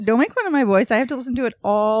Don't make fun of my voice. I have to listen to it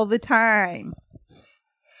all the time.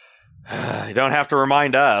 You don't have to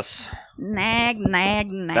remind us. Nag,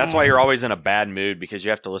 nag, nag. That's why you're always in a bad mood, because you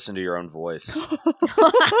have to listen to your own voice.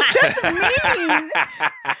 That's mean.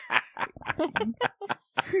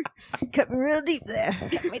 Cut me real deep there.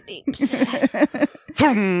 Cut me deep.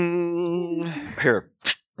 Here,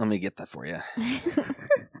 let me get that for you.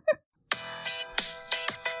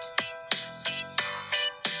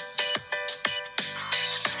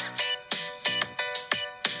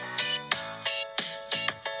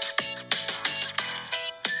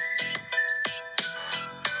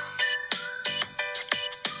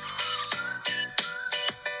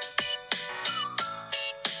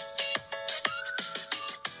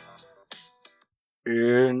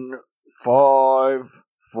 In 5,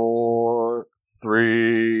 4,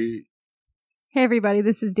 3. Hey, everybody.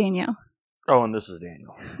 This is Danielle. Oh, and this is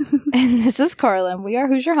Daniel. And this is Carla. We are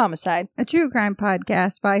Hoosier Homicide. A true crime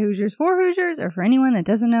podcast by Hoosiers for Hoosiers, or for anyone that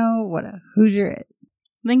doesn't know what a Hoosier is.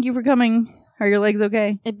 Thank you for coming. Are your legs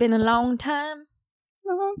okay? It's been a long time.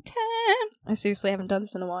 Long time. I seriously haven't done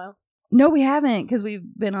this in a while. No, we haven't, because we've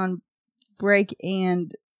been on break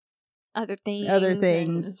and Other things.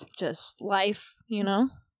 things. And just life, you know?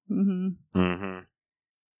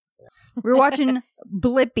 We're watching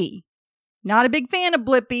Blippi. Not a big fan of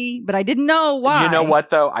Blippi, but I didn't know why. You know what,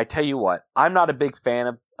 though? I tell you what. I'm not a big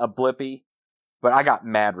fan of Blippi, but I got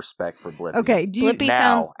mad respect for Blippi. Okay, Blippi now,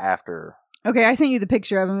 sounds... after... Okay, I sent you the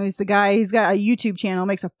picture of him. He's the guy, he's got a YouTube channel,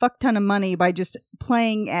 makes a fuck ton of money by just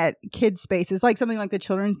playing at kids' spaces, like something like the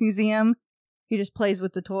Children's Museum. He just plays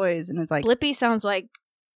with the toys and it's like... Blippi sounds like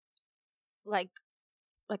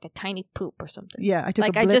a tiny poop or something. Yeah, I took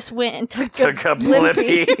like a blip. I just went and took a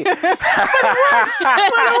Blippi. But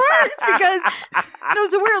it works because... No,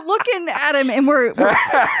 so we're looking at him and we're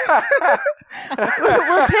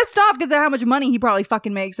pissed off because of how much money he probably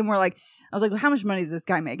fucking makes. And we're like... I was like, how much money does this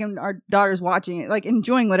guy make? And our daughter's watching it, like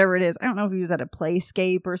enjoying whatever it is. I don't know if he was at a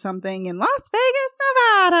Playscape or something in Las Vegas,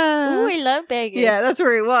 Nevada. Ooh, I love Vegas. Yeah, that's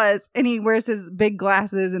where he was. And he wears his big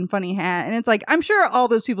glasses and funny hat. And it's like, I'm sure all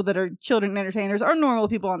those people that are children entertainers are normal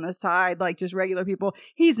people on the side, like just regular people.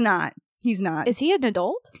 He's not. He's not. Is he an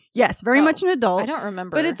adult? Yes, very much an adult. I don't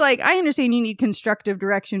remember. But it's like, I understand you need constructive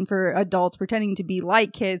direction for adults pretending to be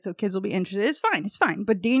like kids so kids will be interested. It's fine. It's fine.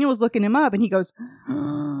 But Daniel was looking him up and he goes...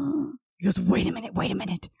 He goes, wait a minute.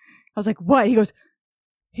 I was like, what? He goes,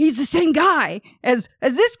 he's the same guy as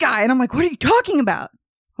this guy. And I'm like, what are you talking about?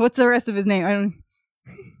 What's the rest of his name? I don't.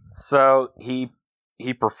 So he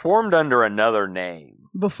performed under another name.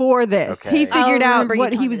 Before this, Okay. he figured out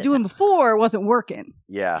what he was that doing time. before wasn't working.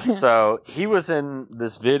 Yeah. So he was in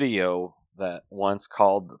this video that once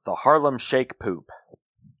called the Harlem Shake Poop.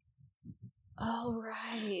 Oh,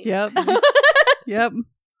 right. Yep. Yep.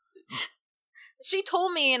 She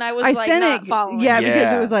told me, and I was sent not it. following. Yeah, because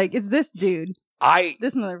Yeah. it was like, it's this dude.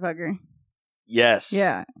 This motherfucker. Yes.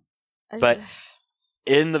 Yeah. But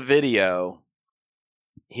in the video,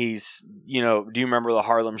 he's, do you remember the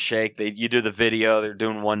Harlem Shake? You do the video, they're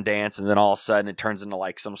doing one dance, and then all of a sudden it turns into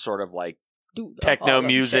like some sort of like techno Harlem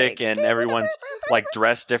music, Shake. and everyone's like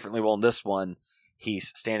dressed differently. Well, in this one,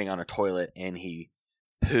 he's standing on a toilet and he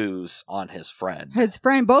poos on his friend. His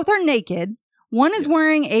friend, both are naked. One is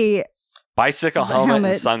wearing a bicycle helmet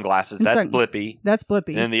and sunglasses. That's Blippi. That's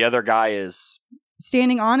Blippi. And the other guy is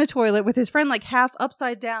standing on a toilet with his friend like half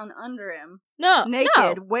upside down under him. No.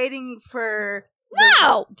 Naked, waiting for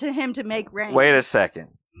him to make rain. Wait a second.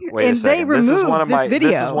 They This is removed one of this my video.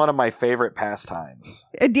 This is one of my favorite pastimes.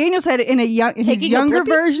 Daniel said in his younger Blippi?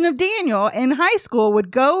 version of Daniel in high school would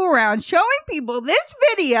go around showing people this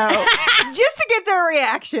video just to get their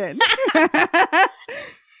reaction.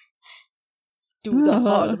 Do the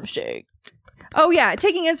Harlem Shake. Oh yeah,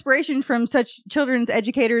 taking inspiration from such children's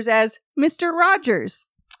educators as Mr. Rogers.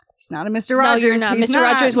 He's not a Mr. Rogers. No, you're not. He's Mr.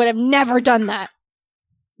 Rogers would have never done that.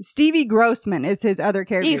 Stevie Grossman is his other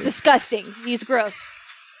character. He's disgusting. He's gross.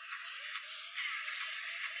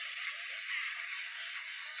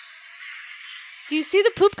 Do you see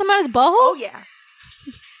the poop come out of his butthole? Oh yeah.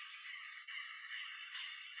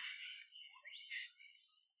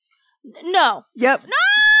 No. Yep. No!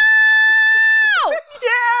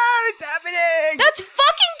 Yeah, it's happening. That's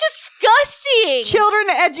fucking disgusting. Children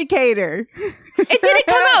educator. It didn't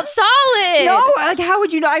come out solid. No, like how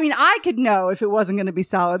would you know? I mean, I could know if it wasn't going to be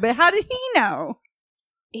solid, but how did he know?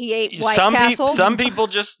 He ate White Castle. Some people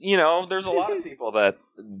just, there's a lot of people that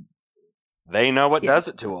they know what does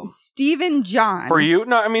it to them. Stephen John. For you,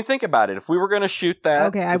 no, I mean, think about it. If we were going to shoot that,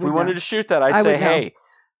 Okay, if we wanted to shoot that, I'd say, hey,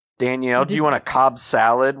 Danielle, do you want a Cobb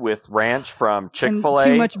salad with ranch from And Chick-fil-A?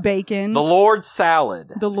 too much bacon. The Lord's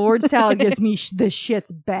salad. The Lord salad gives me the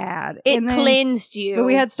shit's bad. It And then- cleansed you. But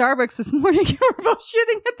we had Starbucks this morning and we're both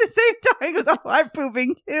shitting at the same time. He goes, oh, I'm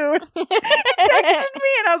pooping too. He texted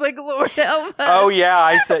me and I was like, Lord help us. Oh yeah,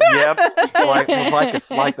 I said yep. like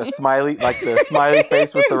the smiley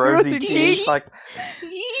face with the rosy Rosy cheeks. cheeks. Like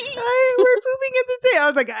We're pooping at the same. I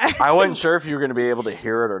was like, I wasn't sure if you were going to be able to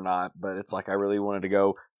hear it or not, but it's like I really wanted to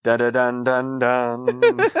go dun dun dun dun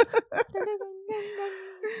dun.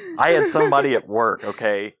 I had somebody at work.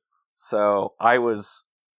 Okay, so I was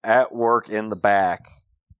at work in the back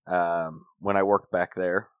when I worked back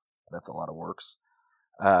there. That's a lot of works.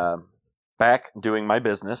 Back doing my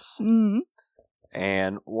business. Mhm.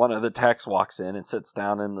 And one of the techs walks in and sits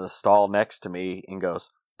down in the stall next to me and goes,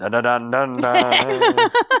 dun dun dun dun dun.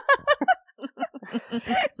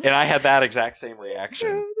 And I had that exact same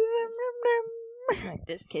reaction. Like,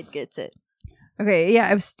 this kid gets it. Okay,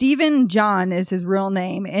 yeah, Stephen John is his real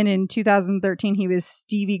name. And in 2013, he was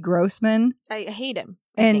Stevie Grossman. I hate him.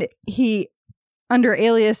 And he, under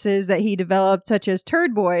aliases that he developed, such as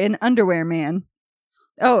Turd Boy and Underwear Man.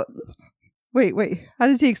 Oh, wait. How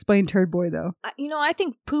does he explain Turd Boy, though? I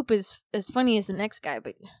think poop is as funny as the next guy,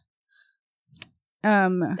 but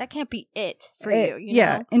that can't be it for you.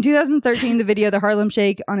 Yeah. Know? In 2013, the video, the Harlem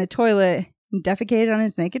Shake on a toilet, defecated on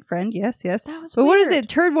his naked friend. Yes. That was But weird. what is it?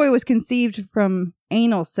 Turd Boy was conceived from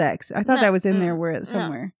anal sex. I thought No. that was in there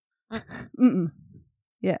somewhere. Mm-mm.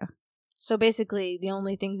 Yeah. So basically, the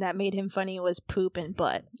only thing that made him funny was poop and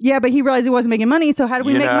butt. Yeah, but he realized he wasn't making money, so how do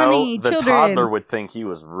we make money? The Children. toddler would think he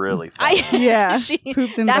was really funny. Yeah. She-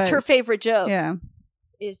 Pooped in that's butt. her favorite joke. Yeah.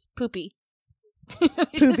 Is poopy.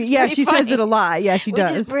 Poopy. Yeah, she says it a lot. Yeah, she Which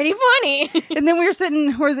does. is pretty funny. And then we was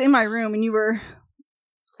in my room and you were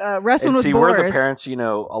wrestling And with see, Boris. we're the parents, a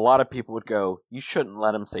lot of people would go, you shouldn't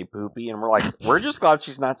let him say poopy. And we're like, we're just glad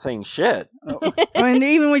she's not saying shit. And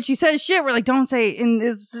even when she says shit, we're like, don't say it. And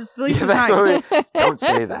it's at least Yeah, it's that's not. what don't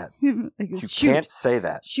say that. Like, You shoot. can't say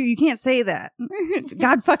that. Shoot, you can't say that.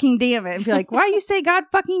 God fucking damn it. And be like, why you say God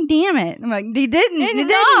fucking damn it? I'm like, he didn't. He No.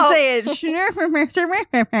 didn't say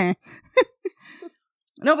it.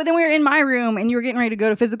 No, but then we were in my room and you were getting ready to go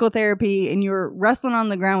to physical therapy and you were wrestling on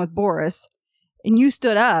the ground with Boris and you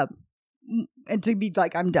stood up and to be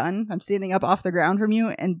like, I'm done. I'm standing up off the ground from you.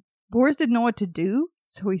 And Boris didn't know what to do.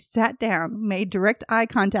 So he sat down, made direct eye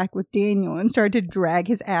contact with Daniel and started to drag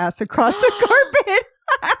his ass across the carpet.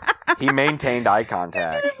 He maintained eye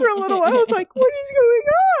contact. For a little while, I was like, "What is going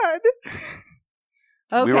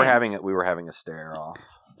on?" We were having a stare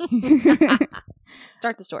off.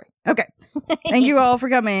 Start the story. Okay. Thank you all for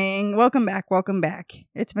coming. Welcome back.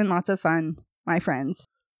 It's been lots of fun, my friends.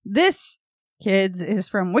 This, kids, is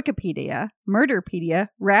from Wikipedia, Murderpedia,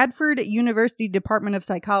 Radford University Department of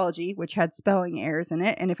Psychology, which had spelling errors in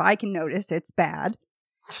it, and if I can notice, it's bad.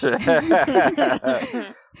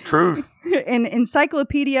 Truth. An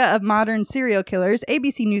Encyclopedia of Modern Serial Killers,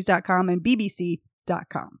 abcnews.com and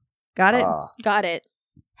bbc.com. Got it? Got it.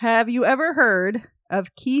 Have you ever heard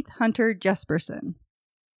of Keith Hunter Jesperson?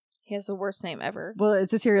 He has the worst name ever. Well,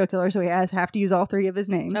 it's a serial killer, so he have to use all three of his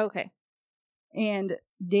names. Okay. And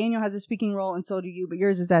Daniel has a speaking role, and so do you, but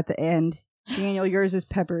yours is at the end. Daniel, yours is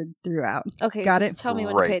peppered throughout. Okay. Got just it? Tell me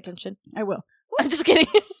when to pay Great. attention. I will. I'm just kidding.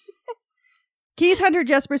 Keith Hunter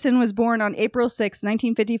Jesperson was born on April 6,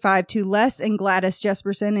 1955, to Les and Gladys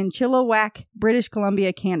Jesperson in Chilliwack, British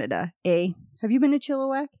Columbia, Canada. Have you been to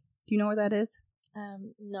Chilliwack? Do you know where that is?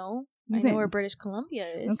 No. You I think- know where British Columbia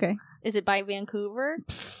is. Okay. Is it by Vancouver?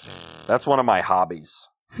 That's one of my hobbies.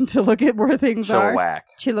 To look at where things are. Chilliwack.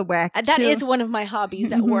 Chilliwack. That is one of my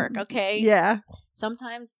hobbies at work, okay? Yeah.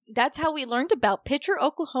 Sometimes that's how we learned about Pitcher,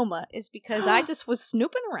 Oklahoma, is because I just was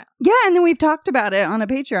snooping around. Yeah, and then we've talked about it on a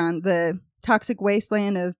Patreon, the toxic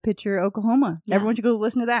wasteland of Pitcher, Oklahoma. Yeah. Everyone should go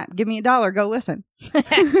listen to that. Give me $1. Go listen.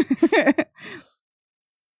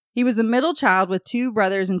 He was the middle child with two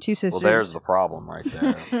brothers and two sisters. Well, there's the problem right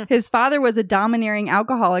there. His father was a domineering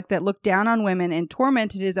alcoholic that looked down on women and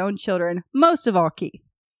tormented his own children, most of all Keith.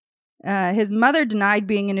 His mother denied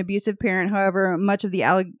being an abusive parent. However, much of the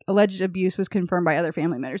alleged abuse was confirmed by other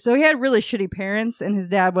family members. So he had really shitty parents, and his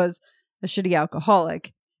dad was a shitty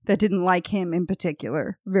alcoholic that didn't like him in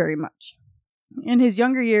particular very much. In his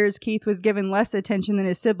younger years, Keith was given less attention than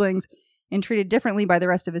his siblings and treated differently by the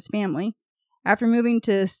rest of his family. After moving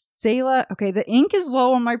to Selah, okay, the ink is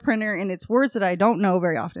low on my printer, and it's words that I don't know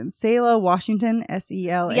very often. Selah, Washington,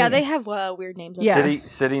 Sela. Yeah, they have weird names. Yeah.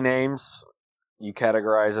 City names you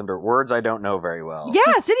categorize under words I don't know very well.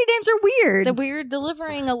 Yeah, city names are weird. The weird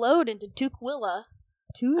delivering a load into Tukwila.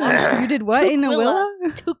 You did what in Tukwila.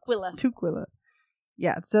 Awilla? Tukwila. Tukwila.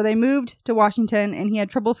 Yeah, so they moved to Washington, and he had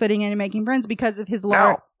trouble fitting in and making friends because of his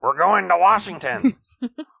large... No, we're going to Washington.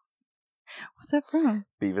 What's that from?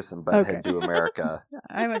 Beavis and Butthead Do America.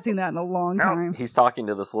 I haven't seen that in a long No, time. he's talking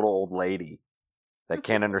to this little old lady that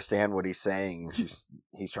can't understand what he's saying. And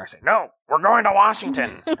he's trying to say, no, we're going to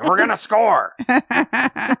Washington, and we're going to score.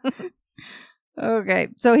 Okay,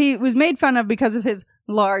 so he was made fun of because of his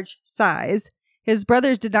large size. His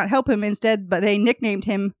brothers did not help him instead, but they nicknamed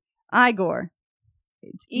him Igor.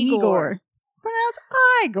 It's Igor. Pronounced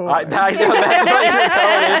Igor. I know, that's what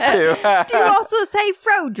you're going into. Do you also say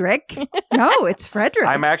Frodrick? No, it's Frederick.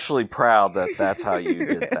 I'm actually proud that that's how you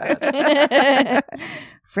did that.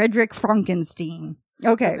 Frederick Frankenstein.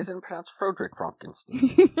 Okay. Isn't it pronounced Frederick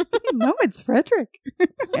Frankenstein? No, it's Frederick.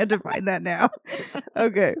 I had to find that now.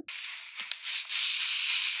 Okay.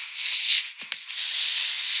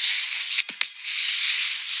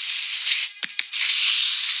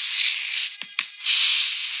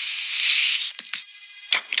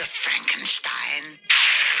 Dr. Frankenstein.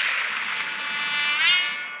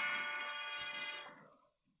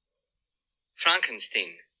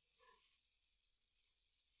 Frankenstein.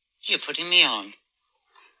 You're putting me on.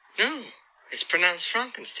 No, it's pronounced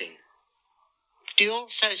Frankenstein. Do you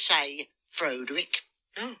also say Froderick?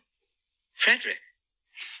 No, Frederick.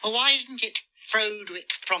 Well, why isn't it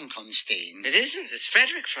Froderick Frankenstein? It isn't. It's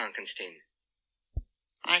Frederick Frankenstein.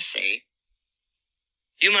 I see.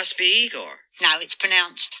 You must be Igor. No, it's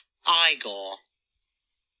pronounced Igor.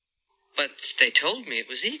 But they told me it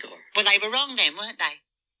was Igor. Well, they were wrong then, weren't they?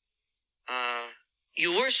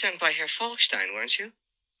 You were sent by Herr Falkstein, weren't you?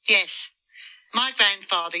 Yes. My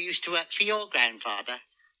grandfather used to work for your grandfather.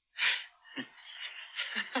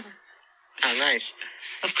 How nice.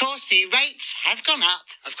 Of course, the rates have gone up.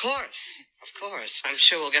 Of course. I'm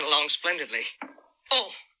sure we'll get along splendidly.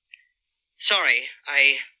 Oh, sorry.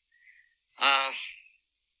 I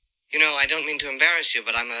don't mean to embarrass you,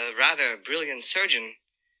 but I'm a rather brilliant surgeon.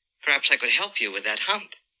 Perhaps I could help you with that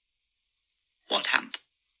hump. What hump?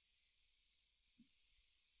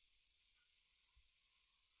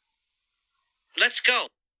 Let's go.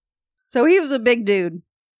 So he was a big dude.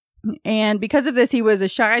 And because of this, he was a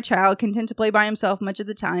shy child, content to play by himself much of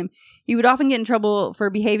the time. He would often get in trouble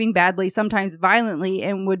for behaving badly, sometimes violently,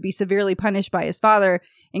 and would be severely punished by his father,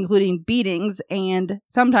 including beatings and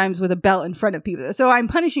sometimes with a belt in front of people. So I'm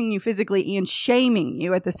punishing you physically and shaming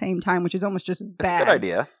you at the same time, which is almost just as bad. That's a good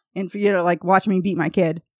idea. And for you to watch me beat my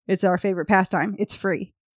kid. It's our favorite pastime. It's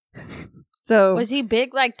free. So Was he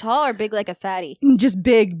big, like tall, or big like a fatty? just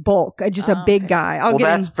big bulk, just a big guy. Well,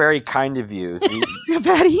 that's very kind of you. See,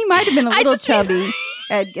 fatty. He might have been a little chubby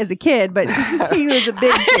as a kid, but he was a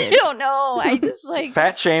big I kid. don't know. I just like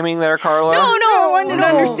fat shaming there, Carla. No one didn't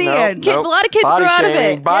understand. A lot of kids Body grow out of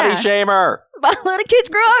shaming, it. Body Yeah. shamer. A lot of kids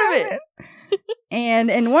grow out of it.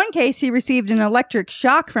 And in one case, he received an electric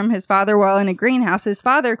shock from his father while in a greenhouse. His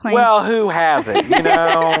father claims... Well, who hasn't, you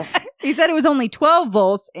know? He said it was only 12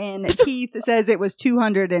 volts, and Keith says it was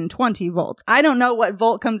 220 volts. I don't know what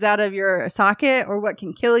volt comes out of your socket or what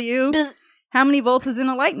can kill you. How many volts is in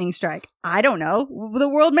a lightning strike? I don't know. The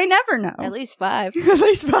world may never know. At least 5. At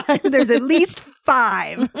least 5. There's at least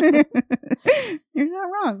 5. You're not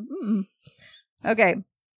wrong. Mm-mm. Okay.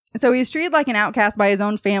 So he was treated like an outcast by his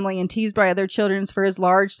own family and teased by other children for his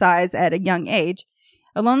large size at a young age.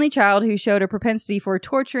 A lonely child who showed a propensity for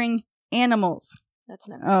torturing animals. That's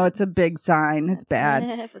never. Oh, it's a big sign. It's bad.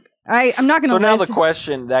 Never good. I'm not going to. So now the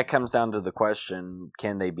question that comes down to the question: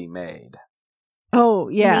 can they be made? Oh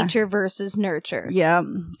yeah, Nature versus nurture. yeah.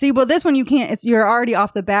 See, well, this one you can't. You're already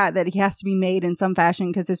off the bat that he has to be made in some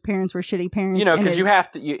fashion because his parents were shitty parents. You know, and because you his-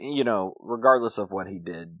 have to. You know, regardless of what he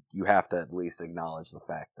did, you have to at least acknowledge the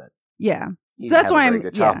fact that Yeah. he So that's didn't why have a I'm.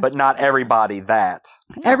 very good child. Yeah. But not everybody that.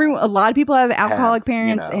 A lot of people have alcoholic Have, you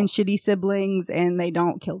parents know. and shitty siblings, and they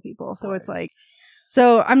don't kill people. So it's Right. like.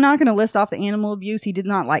 So I'm not going to list off the animal abuse. He did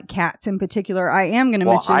not like cats in particular. I am going to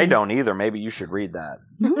Well, mention. I don't either. Maybe you should read that.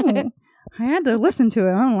 No, I had to listen to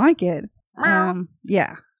it. I don't like it.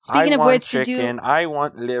 Yeah. Speaking I of want which, chicken. I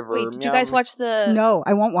want liver. Wait, did you meow. guys watch the? No,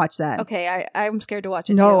 I won't watch that. Okay, I'm scared to watch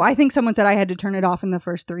it. No, too. I think someone said I had to turn it off in the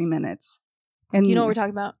first 3 minutes. And Do you know what we're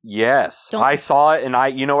talking about? Yes, Don't- I saw it,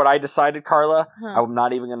 and you know what I decided, Carla? Huh. I'm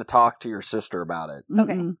not even going to talk to your sister about it.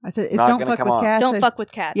 Okay. Mm-mm. I said, It's it's not don't gonna fuck come with on. cats. Don't fuck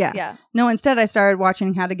with cats. Yeah. Yeah. No, instead I started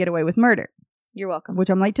watching How to Get Away with Murder, You're welcome. which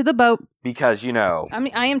I'm late to the boat. Because, you know, I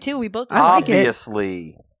mean, I am too. We both. I like it.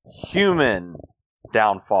 obviously, human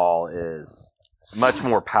downfall is much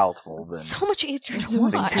more palatable than... So much easier to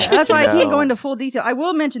Something watch. to- That's why I can't No. go into full detail. I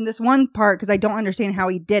will mention this one part because I don't understand how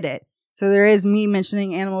he did it. So there is me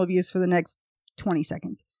mentioning animal abuse for the next 20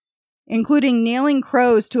 seconds. including nailing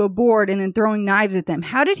crows to a board and then throwing knives at them.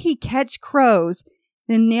 How did he catch crows,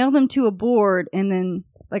 then nail them to a board, and then,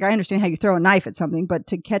 like, I understand how you throw a knife at something, but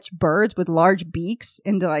to catch birds with large beaks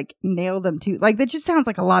and to, like, nail them to, like, that just sounds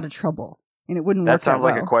like a lot of trouble, and it wouldn't work That sounds that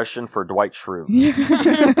like well. a question for Dwight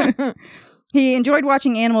Schrute. He enjoyed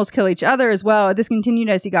watching animals kill each other as well. This continued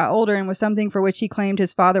as he got older and was something for which he claimed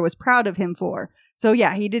his father was proud of him for. So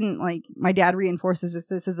yeah, he didn't, like, my dad reinforces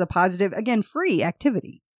this is a positive, again, free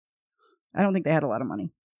activity. I don't think they had a lot of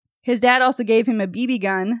money. His dad also gave him a BB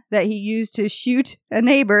gun that he used to shoot a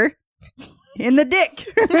neighbor in the dick.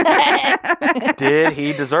 Did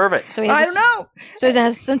he deserve it? So he I has don't know. So he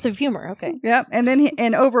has a sense of humor. Okay. Yep. And then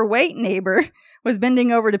an overweight neighbor was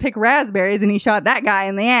bending over to pick raspberries and he shot that guy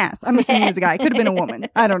in the ass. I'm assuming it was a guy. Could have been a woman.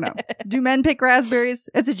 I don't know. Do men pick raspberries?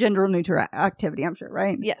 It's a gender neutral activity, I'm sure,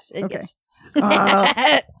 right? Yes. Okay.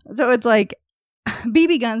 Yes. So it's like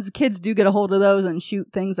BB guns, kids do get a hold of those and shoot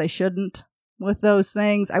things they shouldn't with those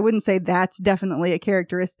things. I wouldn't say that's definitely a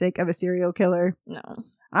characteristic of a serial killer. No.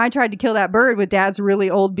 I tried to kill that bird with Dad's really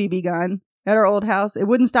old BB gun at our old house. It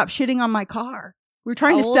wouldn't stop shitting on my car. We were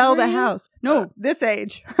trying How to old sell were the you? house. No, this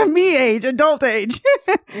age. Me age, adult age.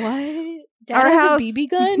 What? Dad Our has house- a BB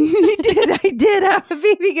gun? I did have a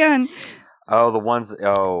BB gun. Oh, the ones.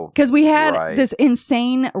 Oh, Because we had Right. this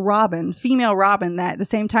insane robin, female robin, that the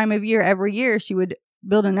same time of year, every year, she would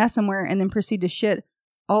build a nest somewhere and then proceed to shit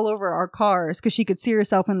all over our cars because she could see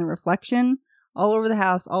herself in the reflection all over the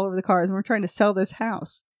house, all over the cars. And we're trying to sell this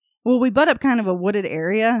house. Well, we butt up kind of a wooded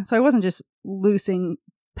area, so I wasn't just loosing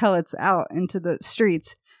pellets out into the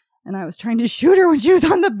streets. And I was trying to shoot her when she was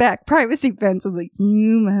on the back privacy fence. I was like,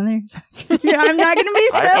 you motherfucker. I'm not going to be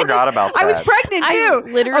I selling forgot this. about that. I was pregnant, I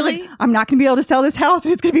too. literally. I was like, I'm not going to be able to sell this house.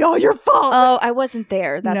 And it's going to be all your fault. Oh, I wasn't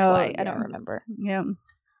there. That's No, why I yeah. don't remember. Yeah.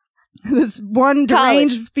 This one College.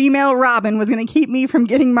 deranged female robin was going to keep me from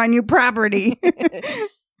getting my new property.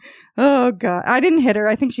 Oh, God. I didn't hit her.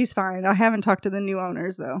 I think she's fine. I haven't talked to the new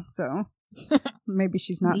owners, though. So maybe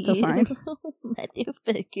she's not so fine.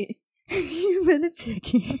 Motherfucker. You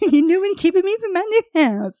motherfucker. You knew when keeping me from my new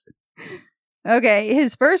house. Okay.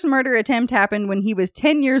 His first murder attempt happened when he was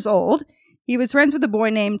 10 years old. He was friends with a boy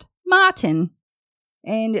named Martin.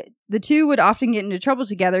 And the two would often get into trouble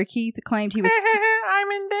together. Keith claimed he was... I'm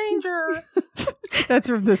in danger. That's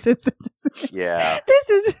from The Simpsons. Yeah. This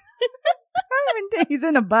is... He's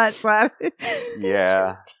in a butt slap.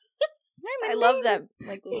 Yeah. I love that.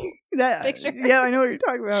 Like, little- That, picture. yeah, I know what you're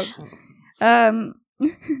talking about.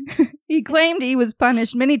 He claimed he was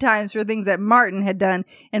punished many times for things that Martin had done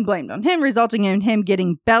and blamed on him, resulting in him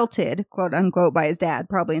getting belted, quote unquote, by his dad,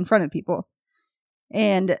 probably in front of people.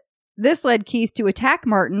 And this led Keith to attack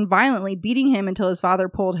Martin, violently beating him until his father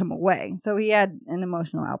pulled him away. So he had an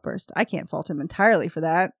emotional outburst. I can't fault him entirely for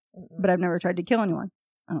that, but I've never tried to kill anyone,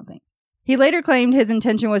 I don't think. He later claimed his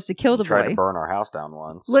intention was to kill the Tried boy. to burn our house down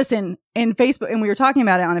once. Listen, in Facebook, and we were talking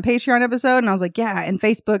about it on a Patreon episode, and I was like, yeah, and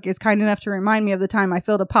Facebook is kind enough to remind me of the time I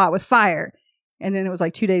filled a pot with fire. And then it was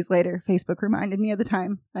like 2 days later, Facebook reminded me of the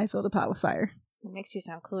time I filled a pot with fire. It makes you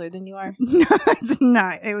sound cooler than you are. No, it's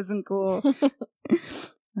not. It wasn't cool.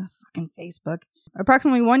 Oh, fucking Facebook.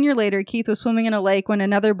 Approximately 1 year later, Keith was swimming in a lake when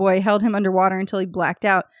another boy held him underwater until he blacked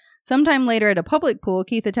out. Sometime later at a public pool,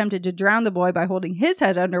 Keith attempted to drown the boy by holding his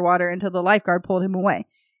head underwater until the lifeguard pulled him away.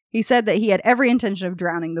 He said that he had every intention of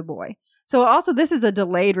drowning the boy. So also, this is a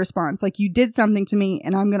delayed response. Like, you did something to me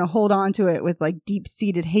and I'm going to hold on to it with like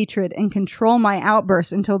deep-seated hatred and control my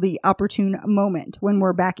outburst until the opportune moment when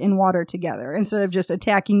we're back in water together instead of just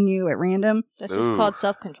attacking you at random. That's just Ooh. called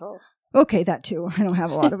self-control. Okay, that too. I don't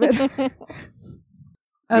have a lot of it. You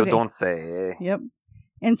Okay. don't say. Yep.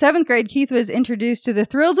 In 7th grade, Keith was introduced to the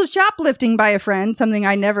thrills of shoplifting by a friend, something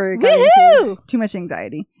I never got into. Woohoo! Too much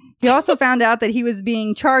anxiety. He also found out that he was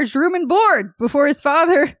being charged room and board before his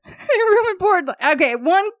father. Room and board. Okay,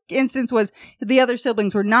 one instance was the other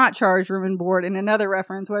siblings were not charged room and board, and another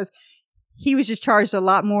reference was he was just charged a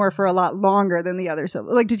lot more for a lot longer than the other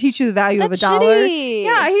siblings. Like, to teach you the value of That's a dollar. shitty.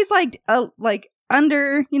 Yeah, he's like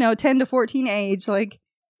under, 10 to 14 age. Like,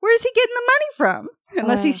 where's he getting the money from?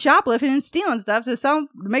 Unless he's shoplifting and stealing stuff to sell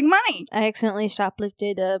to make money. I accidentally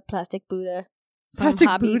shoplifted a plastic Buddha from Plastic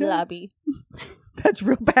Hobby Buddha? Lobby. That's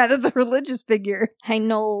real bad. That's a religious figure. I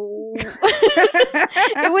know.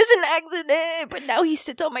 It was an accident, but now he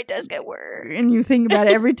sits on my desk at work. And you think about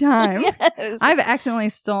it every time. Yes. I've accidentally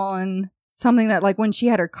stolen something that, like, when she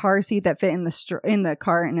had her car seat that fit in the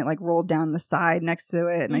cart and it like rolled down the side next to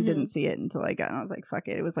it, and I didn't see it until I got it. I was like, fuck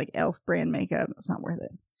it. It was like Elf brand makeup. It's not worth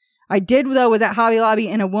it. I did, though, was at Hobby Lobby,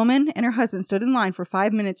 and a woman and her husband stood in line for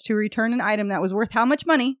 5 minutes to return an item that was worth how much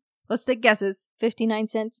money? Let's take guesses. 59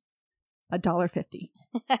 cents. $1.50.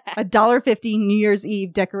 $1.50 New Year's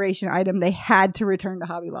Eve decoration item they had to return to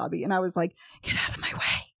Hobby Lobby. And I was like, get out of my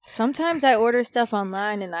way. Sometimes I order stuff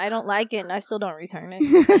online and I don't like it and I still don't return it.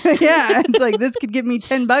 Yeah, it's like, this could give me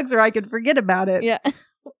 $10 or I could forget about it. Yeah.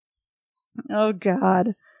 Oh,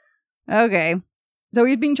 God. Okay. So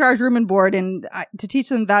he's being charged room and board and to teach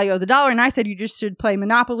them the value of the dollar. And I said, you just should play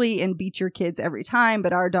Monopoly and beat your kids every time.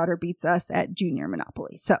 But our daughter beats us at junior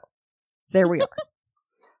Monopoly. So there we are.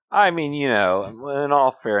 I mean, you know, in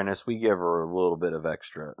all fairness, we give her a little bit of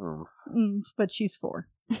extra oomph. But she's 4.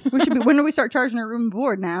 We should be. When do we start charging her room and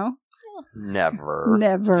board now? Never.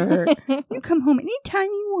 Never. You come home anytime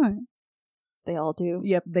you want. They all do.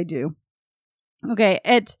 Yep, they do. Okay.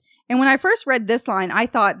 And when I first read this line, I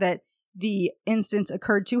thought that the instance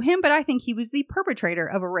occurred to him, but I think he was the perpetrator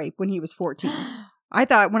of a rape when he was 14. I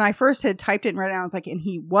thought when I first had typed it and read it, I was like, and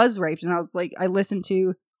he was raped. And I was like, I listened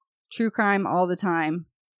to true crime all the time.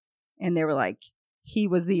 And they were like, he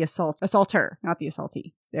was the assaulter, not the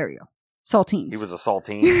assaultee. There you go. Saltines. He was a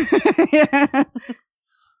saltine. Yeah.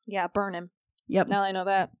 Yeah, burn him. Yep. Now I know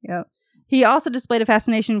that. Yep. He also displayed a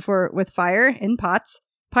fascination with fire in pots,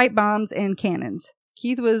 pipe bombs, and cannons.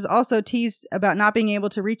 Keith was also teased about not being able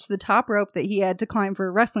to reach the top rope that he had to climb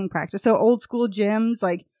for wrestling practice. So old school gyms,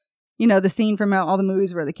 like, you know, the scene from all the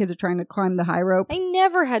movies where the kids are trying to climb the high rope. I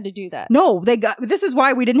never had to do that. No, this is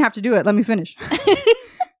why we didn't have to do it. Let me finish.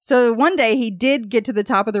 So one day he did get to the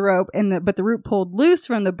top of the rope, but the rope pulled loose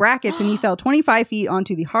from the brackets and he fell 25 feet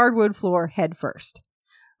onto the hardwood floor head first.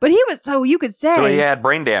 But he was, so you could say. So he had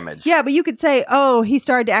brain damage. Yeah, but you could say, oh, he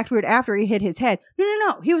started to act weird after he hit his head.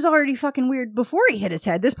 No. He was already fucking weird before he hit his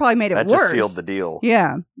head. This probably made it worse. That just sealed the deal.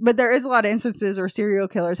 Yeah. But there is a lot of instances where serial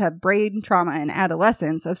killers have brain trauma in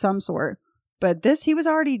adolescence of some sort. But he was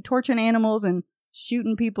already torturing animals and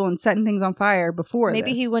shooting people and setting things on fire before Maybe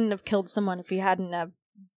this. he wouldn't have killed someone if he hadn't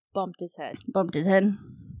bumped his head Bumped his head.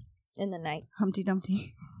 in the night. Humpty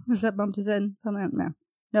Dumpty. Was that bumped his head?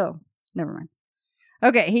 No. Never mind.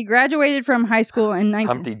 Okay, he graduated from high school in 19...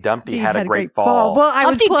 Humpty Dumpty had a great fall. Well, I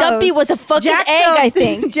was Humpty close. Dumpty was a fucking egg, I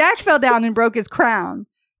think. Jack fell down and broke his crown.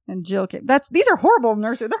 And Jill came. These are horrible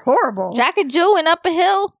nurses. They're horrible. Jack and Jill went up a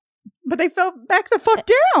hill. But they fell back the fuck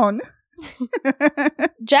down.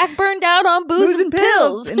 Jack burned out on booze and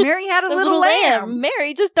pills. And Mary had a little lamb.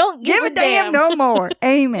 Mary, just don't give a damn no more.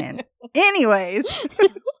 Amen. Anyways.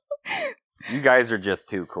 You guys are just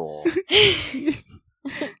too cool.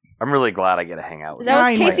 I'm really glad I get to hang out with you.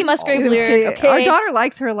 That was Casey Musgrave lyric. Okay. Our daughter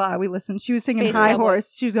likes her a lot. We listened. She was singing Space High Cowboy.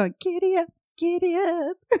 Horse. She was going, giddy up, giddy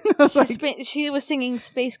up. I was like, She was singing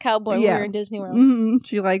Space Cowboy when we were in Disney World.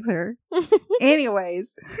 She likes her.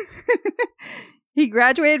 Anyways. He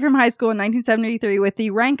graduated from high school in 1973 with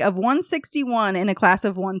the rank of 161 in a class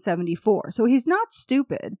of 174. So he's not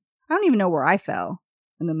stupid. I don't even know where I fell.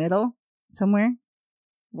 In the middle? Somewhere?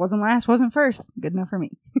 Wasn't last, wasn't first. Good enough for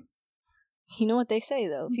me. You know what they say,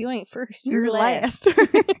 though. If you ain't first, you're last.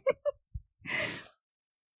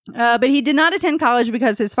 But he did not attend college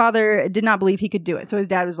because his father did not believe he could do it. So his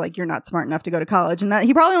dad was like, you're not smart enough to go to college. And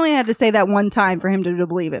he probably only had to say that one time for him to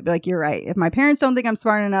believe it. Be like, you're right. If my parents don't think I'm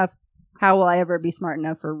smart enough, how will I ever be smart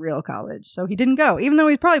enough for real college? So he didn't go, even though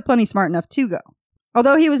he's probably plenty smart enough to go.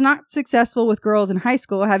 Although he was not successful with girls in high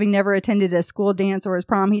school, having never attended a school dance or his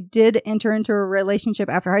prom, he did enter into a relationship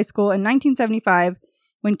after high school. In 1975,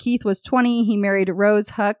 when Keith was 20, he married Rose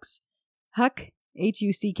Huck,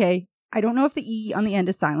 H-U-C-K. I don't know if the E on the end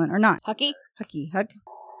is silent or not. Huck. He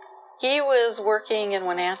was working in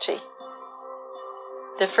Wenatchee.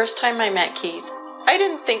 The first time I met Keith, I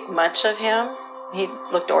didn't think much of him. He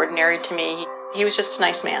looked ordinary to me. He was just a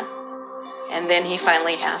nice man. And then he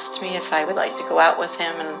finally asked me if I would like to go out with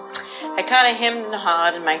him. And I kind of hemmed and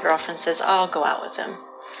hawed, and my girlfriend says, I'll go out with him.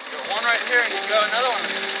 One right here, and you got another one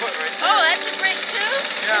put right there. Oh, that's a break too?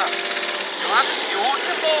 Yeah. You won't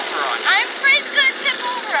tip over on you. I'm afraid it's going to tip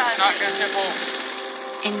over on It's not going to tip over.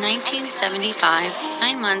 In 1975,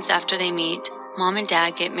 9 months after they meet, Mom and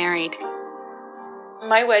Dad get married.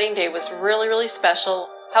 My wedding day was really, really special.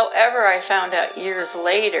 However, I found out years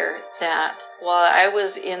later that while I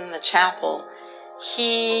was in the chapel,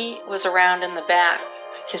 he was around in the back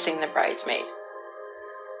kissing the bridesmaid.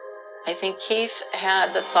 I think Keith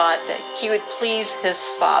had the thought that he would please his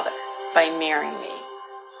father by marrying me.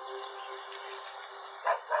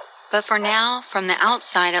 But for now, from the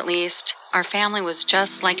outside at least, our family was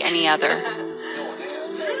just like any other.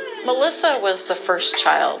 Melissa was the first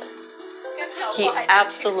child. He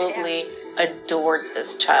absolutely adored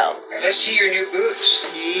this child. Let's see your new boots.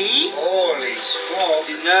 Yee? Holy smoke.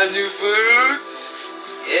 Isn't that new boots?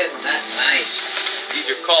 Isn't that nice? These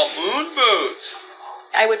are called moon boots.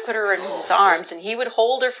 I would put her in his arms, and he would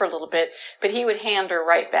hold her for a little bit, but he would hand her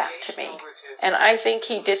right back to me. And I think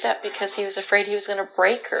he did that because he was afraid he was going to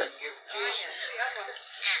break her.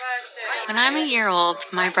 When I'm a year old,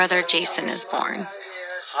 my brother Jason is born.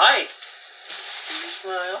 Hi.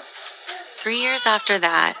 Do you smile? 3 years after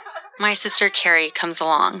that, my sister Carrie comes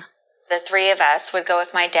along. The three of us would go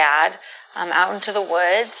with my dad out into the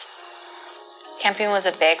woods. Camping was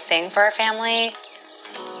a big thing for our family.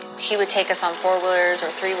 He would take us on 4-wheelers or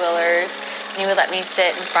 3-wheelers, and he would let me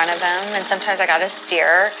sit in front of him, and sometimes I got to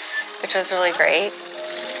steer, which was really great.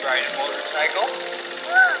 Ride a motorcycle?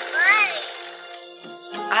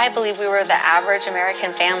 I believe we were the average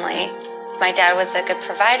American family. My dad was a good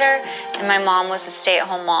provider, and my mom was a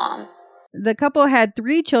stay-at-home mom. The couple had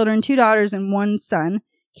 3 children, 2 daughters, and 1 son.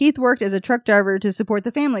 Keith worked as a truck driver to support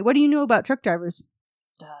the family. What do you know about truck drivers?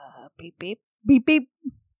 Beep, beep. Beep, beep.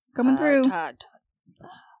 Coming through.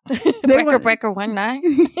 Breaker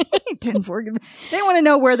 19. 10-4. They want to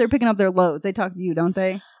know where they're picking up their loads. They talk to you, don't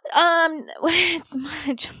they? It's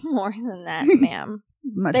much more than that, ma'am.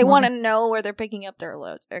 They want to know where they're picking up their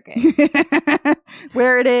loads. Okay.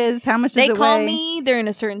 Where it is, how much does it They call weigh? me, they're in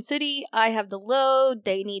a certain city, I have the load,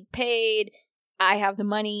 they need paid, I have the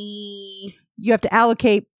money. You have to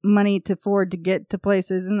allocate money to Ford to get to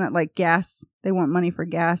places. Isn't that like gas? They want money for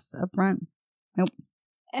gas up front. Nope.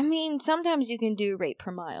 I mean, sometimes you can do rate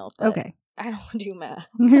per mile. But Okay. I don't do math.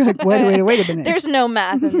 You're like, wait a minute. There's no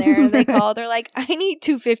math in there. They call, they're like, I need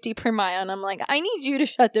 $2.50 per mile. And I'm like, I need you to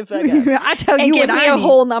shut the fuck up. I tell and you give what me I a need.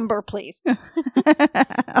 whole number, please.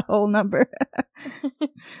 A whole number.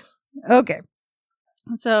 Okay.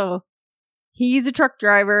 So he's a truck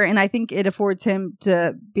driver, and I think it affords him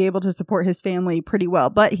to be able to support his family pretty well.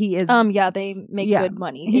 But he is Yeah, they make good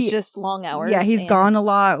money. It's just long hours. Yeah, he's gone a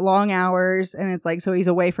lot, long hours, and it's like, so he's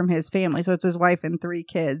away from his family. So it's his wife and 3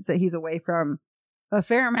 kids that he's away from a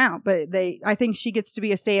fair amount. But I think she gets to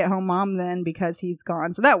be a stay-at-home mom then because he's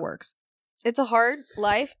gone. So that works. It's a hard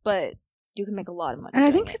life, but you can make a lot of money. And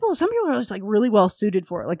I think some people are just like really well suited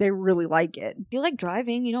for it. Like they really like it. If you like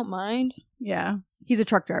driving, you don't mind. Yeah. He's a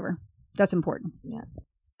truck driver. That's important. Yeah.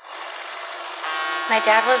 My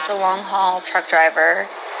dad was a long-haul truck driver.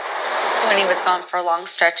 When he was gone for long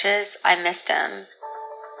stretches, I missed him.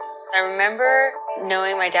 I remember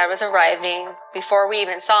knowing my dad was arriving before we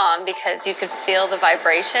even saw him because you could feel the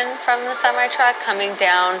vibration from the semi-truck coming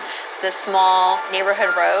down the small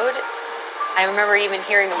neighborhood road. I remember even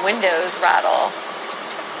hearing the windows rattle.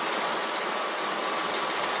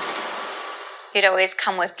 He'd always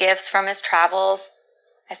come with gifts from his travels.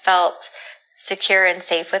 I felt secure and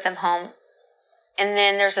safe with him home. And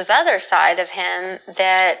then there's this other side of him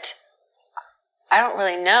that I don't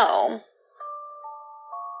really know.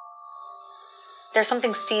 There's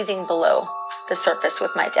something seething below the surface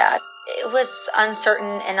with my dad. It was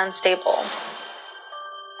uncertain and unstable.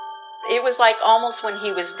 It was like almost when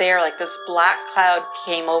he was there, like this black cloud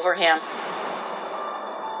came over him.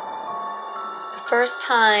 The first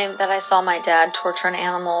time that I saw my dad torture an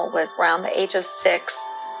animal was around the age of 6.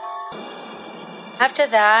 After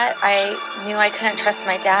that, I knew I couldn't trust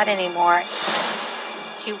my dad anymore.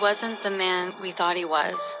 He wasn't the man we thought he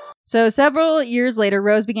was. So several years later,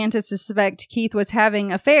 Rose began to suspect Keith was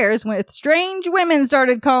having affairs with strange women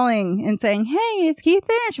started calling and saying, hey, is Keith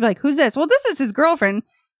there? And she'd be like, who's this? Well, this is his girlfriend.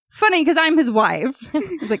 Funny, because I'm his wife.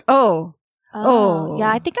 It's like, oh.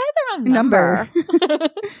 Yeah, I think I have the wrong number.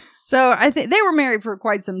 So I think they were married for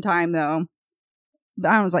quite some time, though.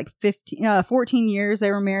 I was like 14 years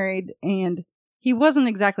they were married, and he wasn't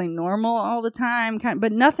exactly normal all the time,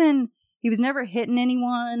 but nothing. He was never hitting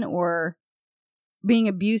anyone or being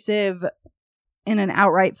abusive in an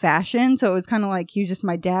outright fashion. So it was kind of like he was just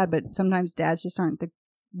my dad, but sometimes dads just aren't the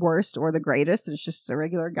worst or the greatest. It's just a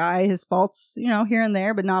regular guy. His faults, here and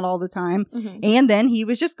there, but not all the time. Mm-hmm. And then he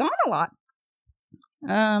was just gone a lot.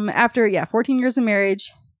 After 14 years of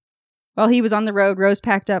marriage, while he was on the road, Rose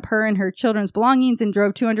packed up her and her children's belongings and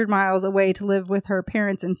drove 200 miles away to live with her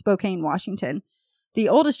parents in Spokane, Washington. The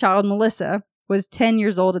oldest child, Melissa, was 10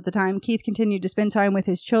 years old at the time. Keith continued to spend time with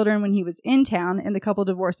his children when he was in town, and the couple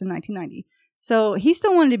divorced in 1990. So he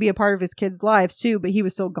still wanted to be a part of his kids' lives too, but he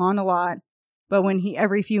was still gone a lot. But when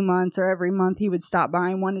every few months or every month, he would stop by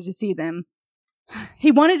and wanted to see them.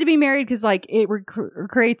 He wanted to be married because it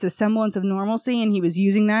creates a semblance of normalcy, and he was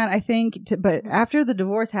using that, I think. But after the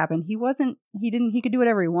divorce happened, he could do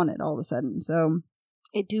whatever he wanted all of a sudden. So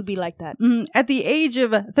it do be like that. At the age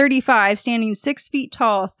of 35, standing 6 feet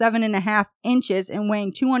tall, 7.5 inches, and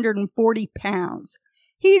weighing 240 pounds.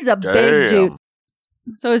 He's a big dude.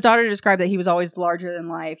 So his daughter described that he was always larger than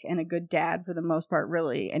life and a good dad for the most part,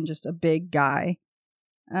 really, and just a big guy.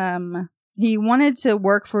 He wanted to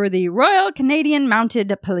work for the Royal Canadian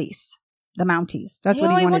Mounted Police. The Mounties. That's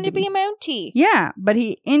what he wanted to be. A Mountie. Yeah, but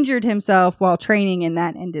he injured himself while training and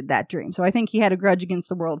that ended that dream. So I think he had a grudge against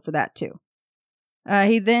the world for that too.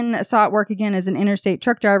 He then sought work again as an interstate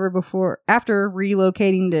truck driver after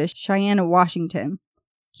relocating to Cheyenne, Washington.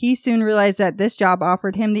 He soon realized that this job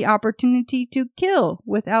offered him the opportunity to kill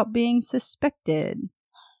without being suspected.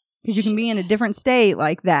 Because you can be in a different state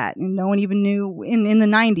like that, and no one even knew in the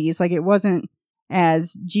 90s. Like, it wasn't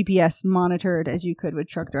as GPS monitored as you could with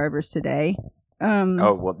truck drivers today.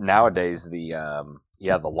 Nowadays the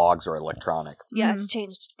logs are electronic. Yeah, it's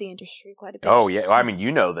changed the industry quite a bit. Oh yeah, I mean,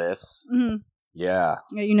 you know this. Mm-hmm. Yeah,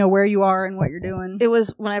 you know where you are and what you're doing. It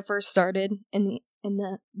was when I first started in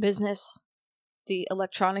the business, the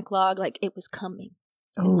electronic log, like, it was coming,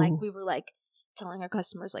 and like we were like telling our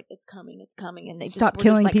customers, like, it's coming, and they stop just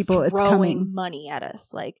killing were just, like, people. It's coming. Money at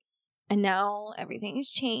us, like, and now everything has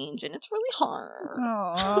changed, and it's really hard.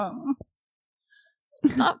 Oh,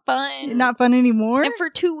 it's not fun. Not fun anymore. And for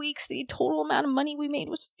 2 weeks, the total amount of money we made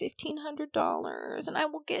was $1,500, and I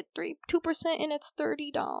will get 2%, and it's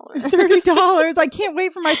 $30. $30. I can't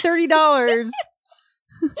wait for my $30.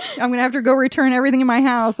 I'm gonna have to go return everything in my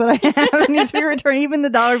house that I have. It needs to be returned, even the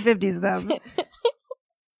 $1.50 stuff.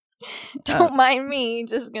 Don't mind me.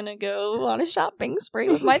 Just gonna go on a shopping spree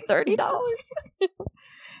with my $30.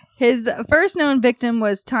 His first known victim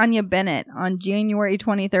was Tanya Bennett on January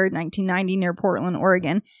 23rd, 1990, near Portland,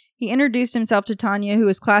 Oregon. He introduced himself to Tanya, who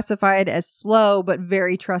was classified as slow but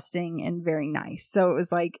very trusting and very nice. So it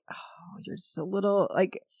was like, oh, you're just a little,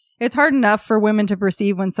 like, it's hard enough for women to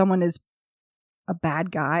perceive when someone is a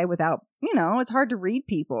bad guy without, it's hard to read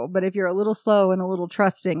people. But if you're a little slow and a little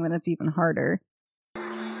trusting, then it's even harder.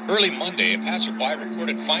 Early Monday, a passerby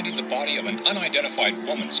reported finding the body of an unidentified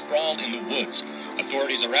woman sprawled in the woods.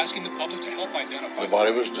 Authorities are asking the public to help identify. The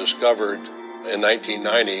body was discovered in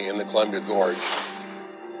 1990 in the Columbia Gorge.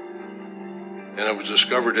 And it was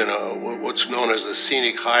discovered in what's known as the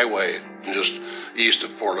Scenic Highway, just east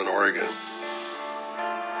of Portland, Oregon.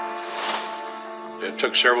 It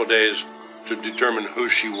took several days to determine who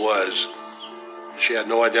she was. She had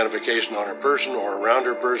no identification on her person or around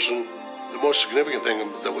her person. The most significant thing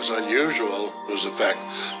that was unusual was the fact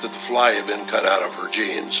that the fly had been cut out of her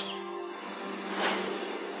jeans.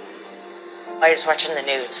 I was watching the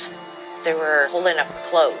news. They were holding up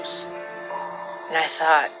clothes. And I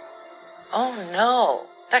thought, oh no,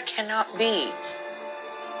 that cannot be.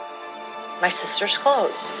 My sister's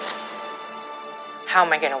clothes. How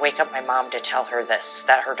am I going to wake up my mom to tell her this,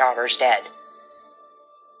 that her daughter's dead?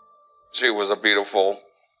 She was a beautiful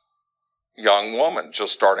young woman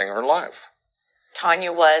just starting her life.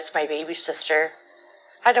 Tanya was my baby sister.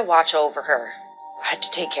 I had to watch over her. I had to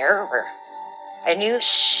take care of her. I knew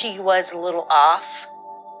she was a little off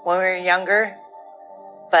when we were younger,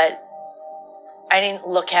 but I didn't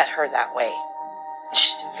look at her that way.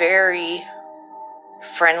 She's very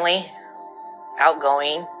friendly,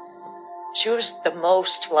 outgoing. She was the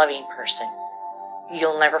most loving person.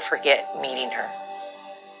 You'll never forget meeting her.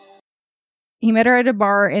 He met her at a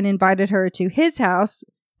bar and invited her to his house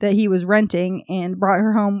that he was renting and brought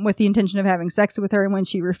her home with the intention of having sex with her. And when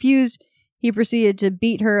she refused, he proceeded to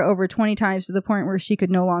beat her over 20 times to the point where she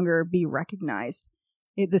could no longer be recognized.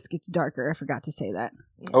 This gets darker. I forgot to say that.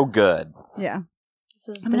 Oh, good. Yeah. This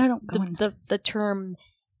is the term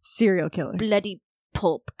serial killer. Bloody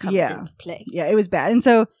pulp comes into play. Yeah, it was bad. And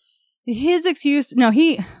so his excuse,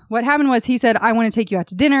 what happened was he said, I want to take you out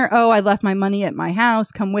to dinner. Oh, I left my money at my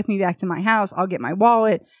house. Come with me back to my house. I'll get my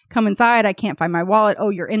wallet. Come inside. I can't find my wallet. Oh,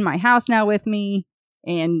 you're in my house now with me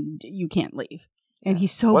and you can't leave. And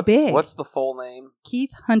he's so big. What's the full name?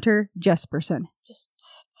 Keith Hunter Jesperson. Just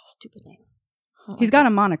stupid name. He's got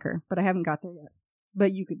a moniker, but I haven't got there yet.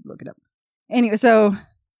 But you could look it up. Anyway,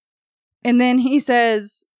 and then he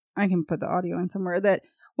says, I can put the audio in somewhere, that,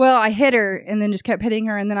 well, I hit her and then just kept hitting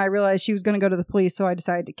her. And then I realized she was going to go to the police. So I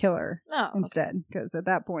decided to kill her instead. Because at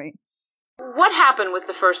that point. What happened with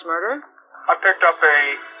the first murder? I picked up a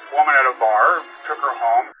woman at a bar, took her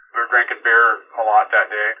home. We were drinking beer a lot that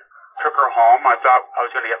day. Took her home. I thought I was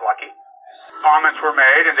going to get lucky. Comments were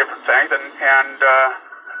made and different things, and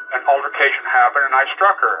an altercation happened, and I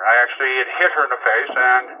struck her. I actually had hit her in the face,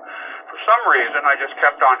 and for some reason, I just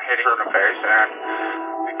kept on hitting her in the face, and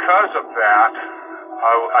because of that,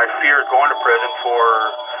 I feared going to prison for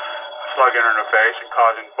slugging her in the face and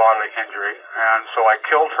causing bodily injury, and so I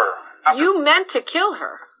killed her. You meant to kill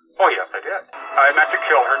her? Oh, yes, I did. I meant to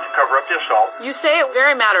kill her to cover up the assault. You say it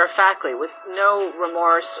very matter-of-factly, with no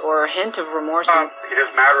remorse or hint of remorse. It is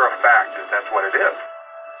matter-of-fact. That's what it is.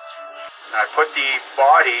 I put the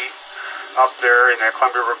body up there in the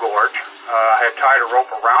Columbia River Gorge. I had tied a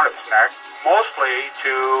rope around its neck, mostly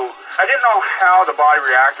I didn't know how the body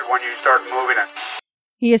reacted when you start moving it.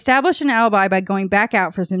 He established an alibi by going back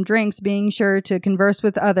out for some drinks, being sure to converse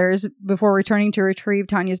with others before returning to retrieve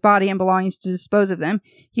Tanya's body and belongings to dispose of them.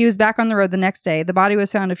 He was back on the road the next day. The body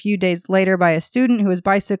was found a few days later by a student who was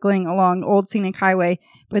bicycling along Old Scenic Highway,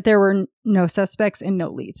 but there were no suspects and no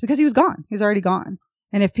leads because he was gone. He was already gone.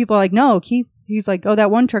 And if people are like, no, Keith, he's like, oh,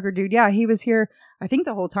 that one trucker dude, yeah, he was here, I think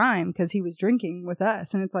the whole time because he was drinking with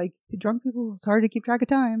us. And it's like, drunk people, it's hard to keep track of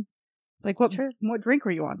time. It's like, what drink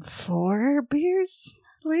were you on? 4 beers?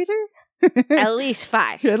 Later? At least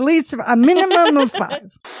 5. At least a minimum of 5.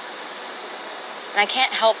 And I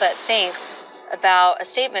can't help but think about a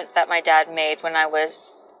statement that my dad made when I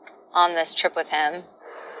was on this trip with him.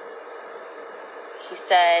 He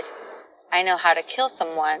said, I know how to kill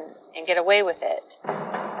someone and get away with it.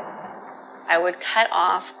 I would cut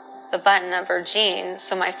off the button of her jeans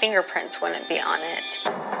so my fingerprints wouldn't be on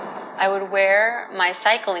it. I would wear my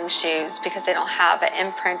cycling shoes because they don't have an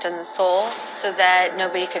imprint in the sole so that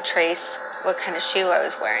nobody could trace what kind of shoe I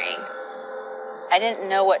was wearing. I didn't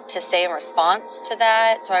know what to say in response to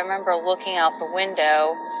that, so I remember looking out the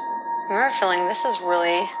window. I remember feeling this is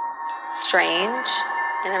really strange,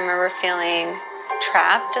 and I remember feeling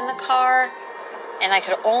trapped in the car, and I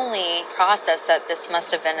could only process that this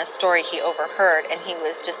must have been a story he overheard, and he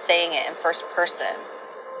was just saying it in first person.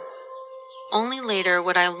 Only later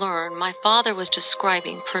would I learn my father was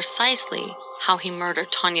describing precisely how he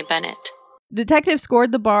murdered Tanya Bennett. Detectives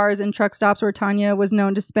scored the bars and truck stops where Tanya was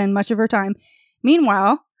known to spend much of her time.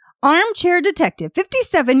 Meanwhile, armchair detective,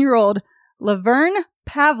 57-year-old Laverne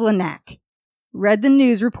Pavlinac, read the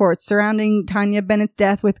news reports surrounding Tanya Bennett's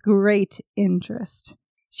death with great interest.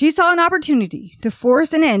 She saw an opportunity to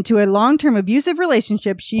force an end to a long-term abusive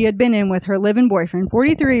relationship she had been in with her live-in boyfriend,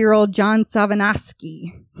 43-year-old John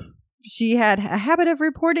Savanaski. She had a habit of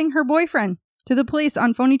reporting her boyfriend to the police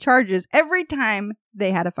on phony charges every time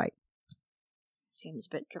they had a fight. Seems a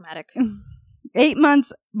bit dramatic. 8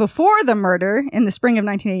 months before the murder, in the spring of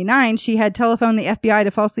 1989, she had telephoned the FBI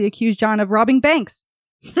to falsely accuse John of robbing banks.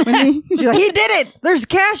 She's like, he did it! There's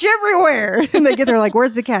cash everywhere! And they get there like,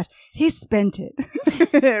 where's the cash? He spent it.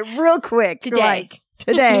 Real quick.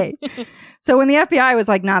 Today. So when the FBI was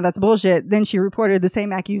like, nah, that's bullshit, then she reported the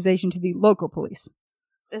same accusation to the local police.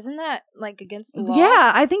 Isn't that like against the law?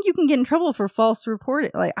 Yeah, I think you can get in trouble for false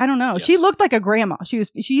reporting. Like, I don't know. Yes. She looked like a grandma.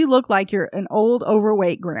 She looked like an old,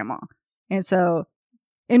 overweight grandma. And so,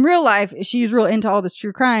 in real life, she's real into all this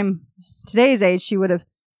true crime. Today's age, she would have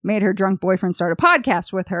made her drunk boyfriend start a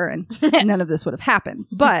podcast with her, and none of this would have happened.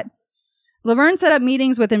 But Laverne set up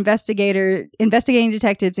meetings with investigating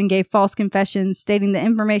detectives and gave false confessions, stating the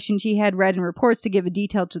information she had read in reports to give a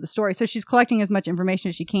detail to the story. So she's collecting as much information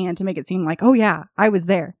as she can to make it seem like, oh yeah, I was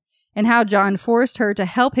there. And how John forced her to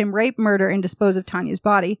help him rape, murder, and dispose of Tanya's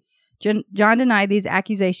body. John denied these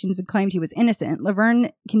accusations and claimed he was innocent. Laverne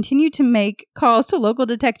continued to make calls to local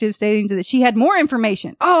detectives stating that she had more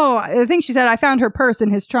information. Oh, I think she said, I found her purse in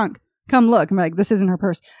his trunk. Come look. I'm like, this isn't her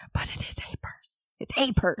purse. But it is a purse. It's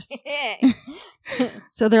a purse.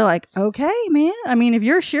 So they're like, okay, man. I mean, if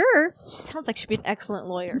you're sure. She sounds like she'd be an excellent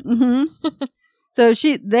lawyer. Mm-hmm. So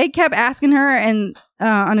they kept asking her, and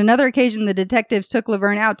on another occasion, the detectives took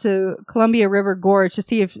Laverne out to Columbia River Gorge to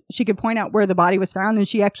see if she could point out where the body was found, and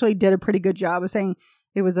she actually did a pretty good job of saying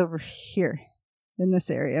it was over here in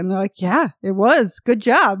this area. And they're like, yeah, it was. Good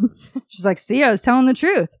job. She's like, see, I was telling the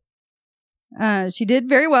truth. She did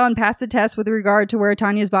very well and passed the test with regard to where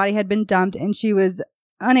Tanya's body had been dumped, and she was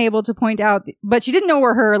unable to point out, but she didn't know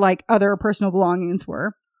where her other personal belongings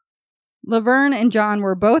were. Laverne and John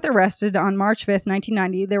were both arrested on March 5th,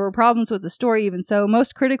 1990. There were problems with the story even so.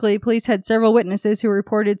 Most critically, police had several witnesses who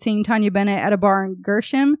reported seeing Tanya Bennett at a bar in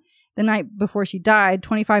Gershom the night before she died,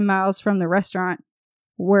 25 miles from the restaurant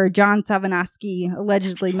where John Savanaski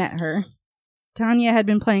allegedly met her. Tanya had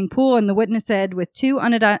been playing pool, and the witness said, with 2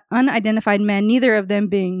 unidentified men, neither of them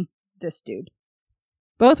being this dude.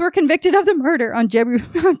 Both were convicted of the murder on February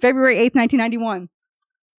 8th, 1991.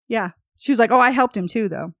 Yeah. She was like, oh, I helped him too,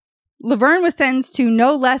 though. Laverne was sentenced to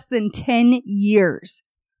no less than 10 years.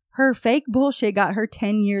 Her fake bullshit got her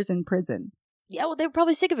 10 years in prison. Yeah, well, they were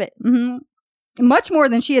probably sick of it. Mm-hmm. Much more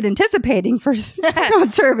than she had anticipating for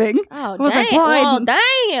not serving. Oh, I was damn. like, well,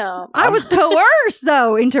 Damn. I was coerced,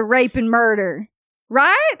 though, into rape and murder.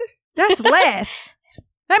 Right? That's less.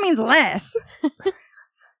 That means less.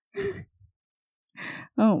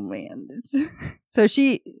 Oh, man. So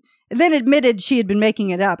she then admitted she had been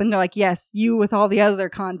making it up. And they're like, yes, you with all the other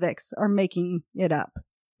convicts are making it up.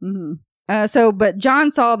 Mm-hmm. But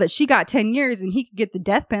John saw that she got 10 years and he could get the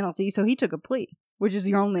death penalty. So he took a plea. which is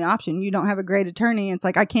your only option. You don't have a great attorney. It's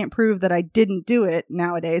like, I can't prove that I didn't do it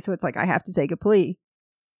nowadays. So it's like, I have to take a plea.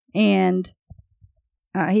 And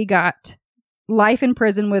he got life in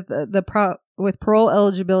prison with with parole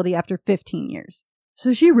eligibility after 15 years.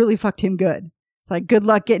 So she really fucked him good. It's like, good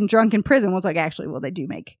luck getting drunk in prison. Was like, actually, well, they do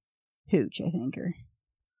make hooch, I think, or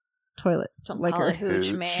toilet liquor. Call it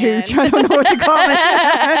hooch, man. Hooch, I don't know what to call it.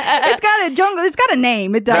 It's got a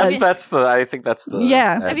name. It does. I think that's the.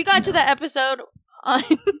 Yeah. Have you gotten to that episode on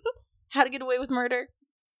How to Get Away with Murder?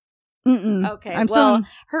 Mm-mm. Okay. I'm well, still...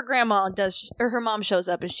 her grandma does, or her mom shows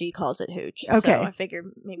up and she calls it hooch. Okay. So I figured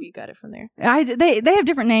maybe you got it from there. They have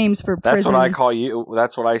different names for That's prison. what I call you.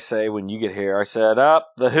 That's what I say when you get here. I said,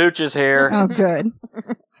 the hooch is here. Oh, good.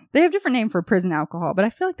 They have different name for prison alcohol, but I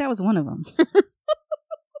feel like that was one of them.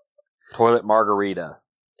 Toilet margarita.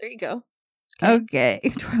 There you go. Okay.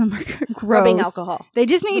 Toilet margarita. Gross. Rubbing alcohol. They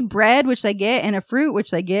just need bread, which they get, and a fruit,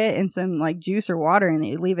 which they get, and some like juice or water, and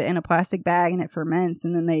they leave it in a plastic bag, and it ferments,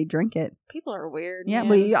 and then they drink it. People are weird. Yeah,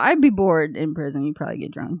 man. but I'd be bored in prison. You'd probably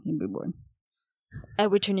get drunk. You'd be bored. I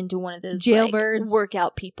would turn into one of those Jailbirds. like,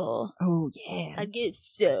 workout people. Oh, yeah. I'd get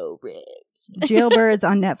so ripped. Jailbirds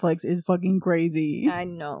on Netflix is fucking crazy. I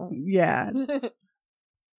know. Yeah.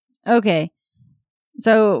 Okay.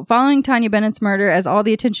 So, following Tanya Bennett's murder, as all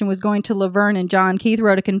the attention was going to Laverne and John, Keith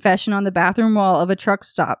wrote a confession on the bathroom wall of a truck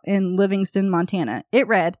stop in Livingston, Montana. It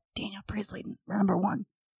read, Daniel Priestley, number 1.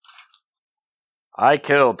 I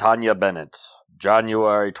killed Tanya Bennett,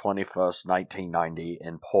 January 21st, 1990,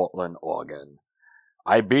 in Portland, Oregon.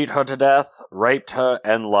 I beat her to death, raped her,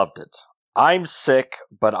 and loved it. I'm sick,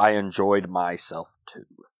 but I enjoyed myself too.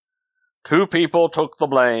 2 people took the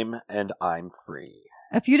blame, and I'm free.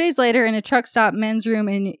 A few days later, in a truck stop men's room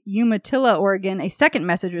in Umatilla, Oregon, a second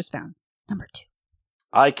message was found. Number 2.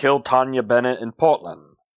 I killed Tanya Bennett in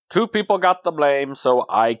Portland. 2 people got the blame, so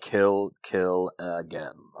I kill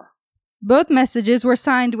again. Both messages were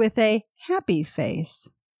signed with a happy face.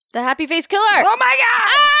 The happy face killer! Oh my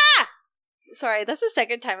god! Ah! Sorry, that's the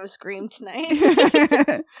second time I've screamed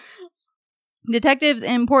tonight. Detectives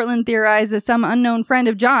in Portland theorized that some unknown friend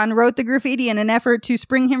of John wrote the graffiti in an effort to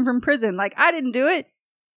spring him from prison. Like, I didn't do it.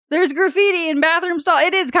 There's graffiti in bathroom stall.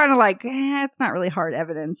 It is kind of like, it's not really hard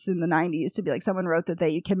evidence in the 90s to be like, someone wrote that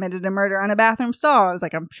they committed a murder on a bathroom stall. I was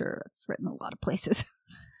like, I'm sure that's written a lot of places.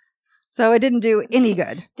 So it didn't do any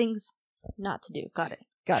good. Things not to do. Got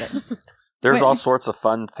it. There's all sorts of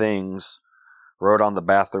fun things wrote on the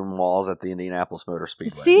bathroom walls at the Indianapolis Motor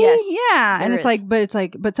Speedway. See? Yes, Yeah. And there it's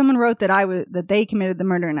like, but someone wrote that they committed the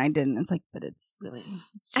murder and I didn't. It's like, but it's really,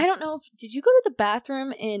 it's just... I don't know. Did you go to the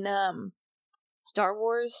bathroom in Star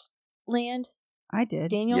Wars land? I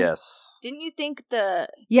did. Daniel? Yes. Didn't you think the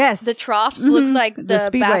troughs Mhm. looks like the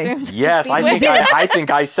Speedway. bathrooms? at the Yes, Speedway? I think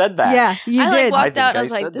I said that. Yeah, you I did. walked out and I I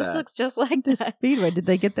was like, said this that. looks just like The that. Speedway. Did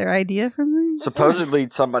they get their idea from there? Supposedly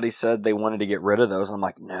somebody said they wanted to get rid of those. I'm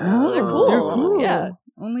like, no. Those are cool. They're cool. Yeah.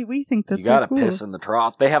 Only we think that You gotta they're cool. piss in the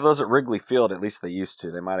trough. They have those at Wrigley Field. At least they used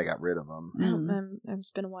to. They might have got rid of them. I don't know.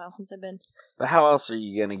 It's been a while since I've been. But how else are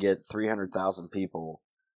you gonna get 300,000 people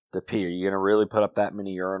to pee? Are you gonna really put up that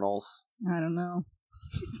many urinals? I don't know.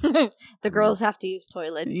 The girls have to use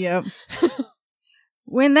toilets. Yep.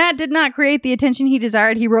 When that did not create the attention he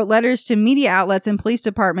desired, he wrote letters to media outlets and police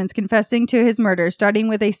departments confessing to his murder, starting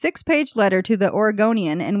with a 6-page letter to the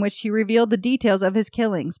Oregonian in which he revealed the details of his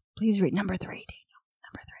killings. Please read number 3, Daniel.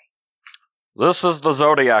 Number 3. This is the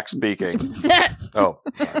Zodiac speaking. Oh,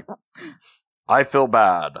 sorry. I feel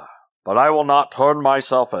bad, but I will not turn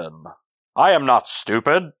myself in. I am not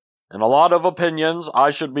stupid. In a lot of opinions,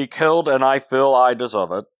 I should be killed, and I feel I deserve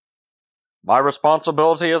it. My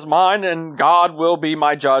responsibility is mine, and God will be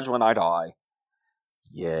my judge when I die.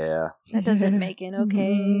 Yeah. That doesn't make it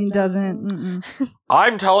okay. Doesn't. Mm-mm.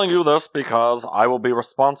 I'm telling you this because I will be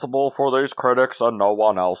responsible for these critics and no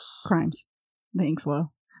one else. Crimes. The ink's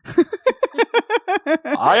low.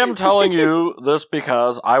 I am telling you this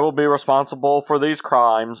because I will be responsible for these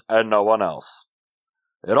crimes and no one else.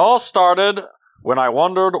 It all started when I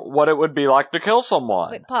wondered what it would be like to kill someone.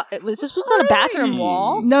 Wait, was on a bathroom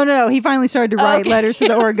wall? No. He finally started to write letters to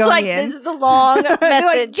the Oregonian. It's like, this is the long They're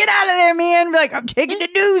message. like, get out of there, man. Be like, I'm taking the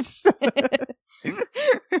deuce.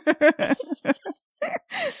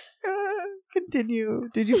 Continue.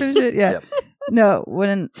 Did you finish it? Yeah. Yep.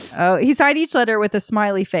 No. He signed each letter with a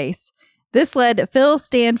smiley face. This led Phil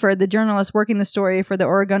Stanford, the journalist working the story for the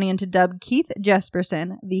Oregonian, to dub Keith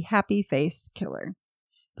Jesperson the happy face killer.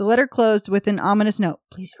 The letter closed with an ominous note.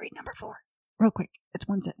 Please read number 4. Real quick. It's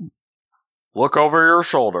 1 sentence. Look over your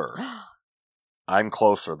shoulder. I'm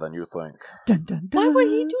closer than you think. Dun, dun, dun. Why would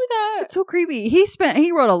he do that? It's so creepy.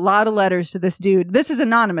 He wrote a lot of letters to this dude. This is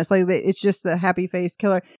anonymous. Like, it's just the happy face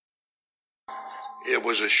killer. It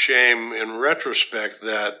was a shame in retrospect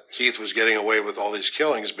that Keith was getting away with all these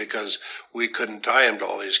killings because we couldn't tie him to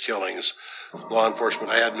all these killings. Law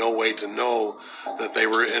enforcement, I had no way to know that they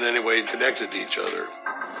were in any way connected to each other.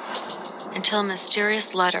 Until a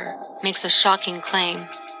mysterious letter makes a shocking claim.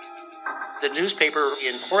 The newspaper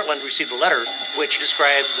in Portland received a letter which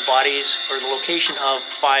described the bodies or the location of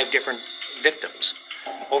 5 different victims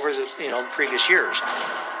over the previous years.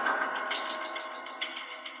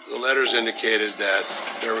 The letters indicated that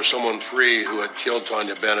there was someone free who had killed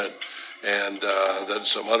Tanya Bennett and that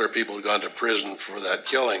some other people had gone to prison for that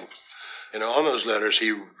killing. And on those letters,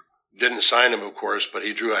 he didn't sign them, of course, but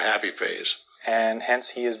he drew a happy face. And hence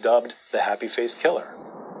he is dubbed the Happy Face Killer.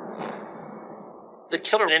 The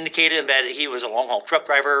killer indicated that he was a long-haul truck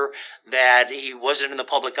driver, that he wasn't in the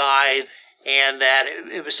public eye, and that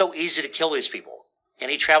it was so easy to kill these people. And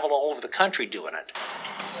he traveled all over the country doing it.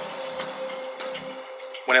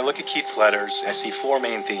 When I look at Keith's letters, I see 4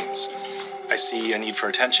 main themes. I see a need for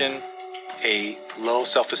attention, a low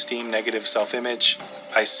self-esteem, negative self-image.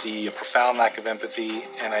 I see a profound lack of empathy,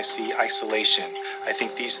 and I see isolation. I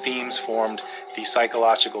think these themes formed the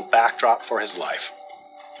psychological backdrop for his life.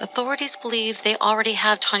 Authorities believe they already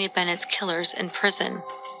have Tanya Bennett's killers in prison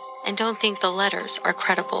and don't think the letters are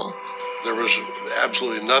credible. There was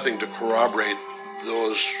absolutely nothing to corroborate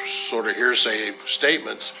those sort of hearsay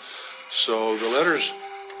statements. So the letters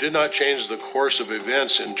did not change the course of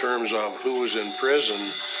events in terms of who was in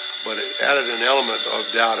prison, but it added an element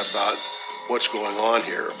of doubt about what's going on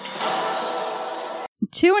here.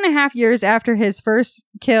 2.5 years after his first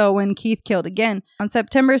kill, when Keith killed again, on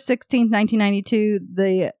September 16, 1992,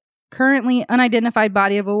 the currently unidentified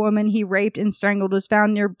body of a woman he raped and strangled was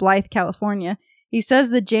found near Blythe, California. He says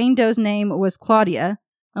the Jane Doe's name was Claudia.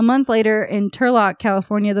 A month later, in Turlock,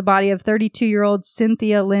 California, the body of 32-year-old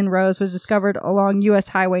Cynthia Lynn Rose was discovered along U.S.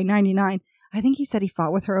 Highway 99. I think he said he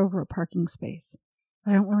fought with her over a parking space.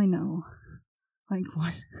 I don't really know. Like,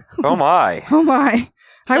 what? Oh, my. Oh, my.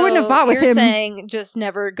 I wouldn't have fought with him. You're saying just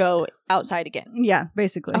never go outside again. Yeah,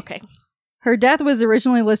 basically. Okay. Her death was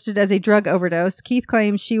originally listed as a drug overdose. Keith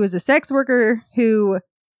claims she was a sex worker who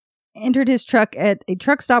entered his truck at a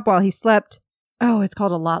truck stop while he slept. Oh, it's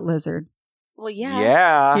called a lot lizard. Well, yeah.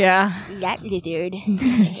 Yeah. Yeah. Lot lizard.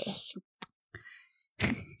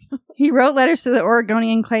 He wrote letters to the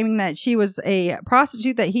Oregonian claiming that she was a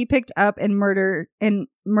prostitute that he picked up and murder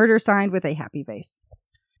signed with a happy face.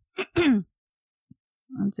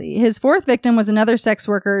 Let's see. His 4th victim was another sex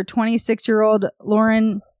worker, 26-year-old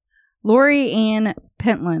Lori Ann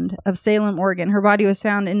Pentland of Salem, Oregon. Her body was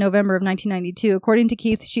found in November of 1992. According to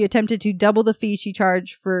Keith, she attempted to double the fee she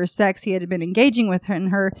charged for sex he had been engaging with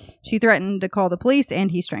her. She threatened to call the police,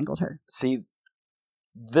 and he strangled her. See,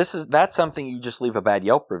 that's something you just leave a bad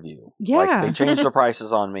Yelp review. Yeah. Like, they changed the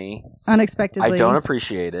prices on me. Unexpectedly. I don't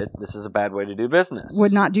appreciate it. This is a bad way to do business.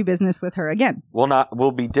 Would not do business with her again.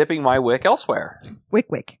 We'll be dipping my wick elsewhere.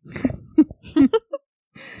 Wick.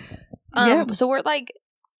 So we're like,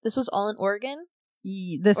 this was all in Oregon?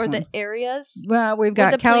 The areas? Well, we've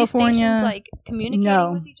got California. Police stations, like,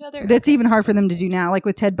 communicating with each other? That's even hard for them to do now. Like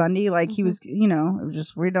with Ted Bundy, like he was, it was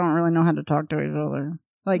just, we don't really know how to talk to each other.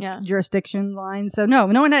 Like jurisdiction lines. So no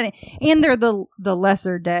one had it. And they're the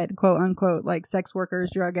lesser dead, quote unquote, like sex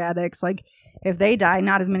workers, drug addicts. Like if they die,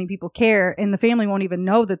 not as many people care. And the family won't even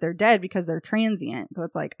know that they're dead because they're transient. So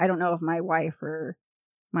it's like, I don't know if my wife or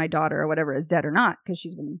my daughter or whatever is dead or not because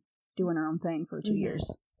she's been doing her own thing for 2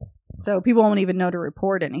 years. So people won't even know to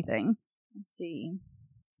report anything. Let's see.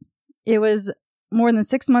 It was more than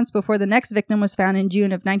 6 months before the next victim was found in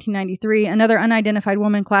June of 1993. Another unidentified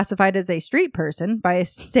woman classified as a street person by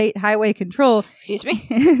State Highway Control. Excuse me?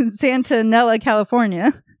 In Santa Nella,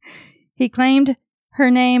 California. He claimed her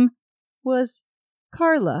name was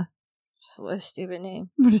Carla. What a stupid name.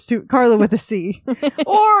 Carla with a C.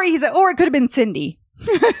 or it could have been Cindy.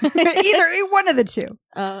 Either one of the two.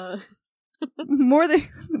 More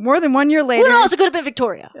than 1 year later. Who knows? It could have been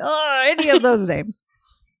Victoria. Any of those names.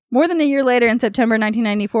 More than a year later, in September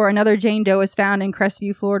 1994, another Jane Doe was found in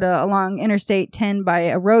Crestview, Florida, along Interstate 10 by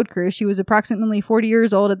a road crew. She was approximately 40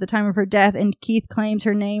 years old at the time of her death, and Keith claims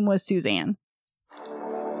her name was Suzanne.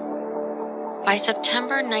 By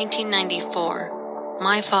September 1994,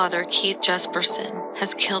 my father, Keith Jesperson,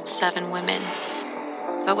 has killed 7 women.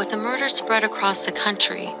 But with the murder spread across the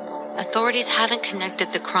country, authorities haven't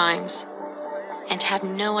connected the crimes and have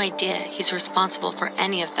no idea he's responsible for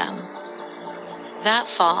any of them. That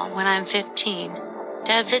fall, when I'm 15,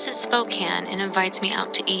 Dad visits Spokane and invites me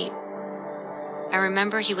out to eat. I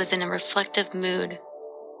remember he was in a reflective mood.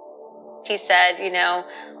 He said,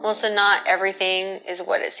 Melissa, not everything is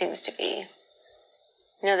what it seems to be.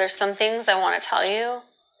 There's some things I want to tell you,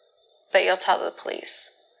 but you'll tell the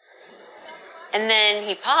police. And then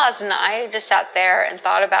he paused, and I just sat there and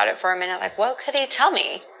thought about it for a minute. Like, what could he tell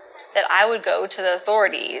me? That I would go to the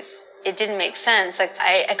authorities. It didn't make sense. Like,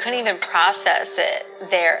 I couldn't even process it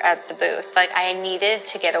there at the booth. Like, I needed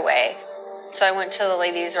to get away. So I went to the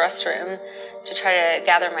ladies' restroom to try to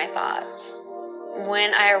gather my thoughts.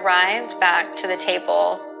 When I arrived back to the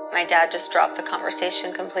table, my dad just dropped the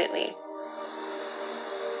conversation completely.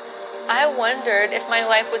 I wondered if my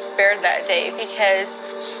life was spared that day, because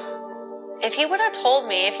if he would have told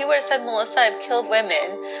me, if he would have said, Melissa, I've killed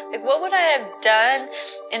women, like, what would I have done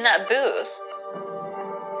in that booth?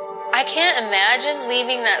 I can't imagine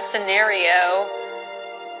leaving that scenario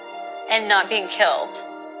and not being killed.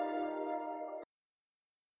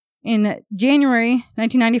 In January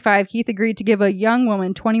 1995, Keith agreed to give a young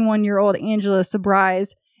woman, 21-year-old Angela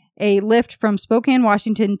Sobrise, a lift from Spokane,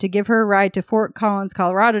 Washington, to give her a ride to Fort Collins,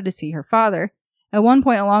 Colorado, to see her father. At one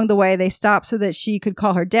point along the way, they stopped so that she could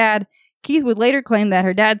call her dad. Keith would later claim that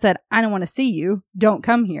her dad said, I don't want to see you. Don't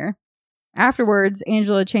come here. Afterwards,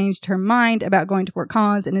 Angela changed her mind about going to Fort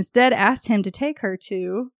Collins and instead asked him to take her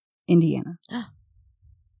to Indiana.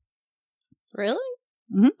 Really?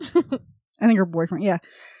 Mm-hmm. I think her boyfriend, yeah.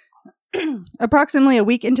 Approximately a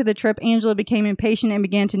week into the trip, Angela became impatient and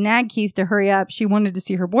began to nag Keith to hurry up. She wanted to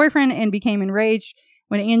see her boyfriend and became enraged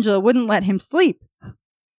when Angela wouldn't let him sleep.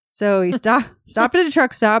 So he stopped at a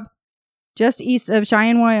truck stop just east of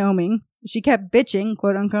Cheyenne, Wyoming. She kept bitching,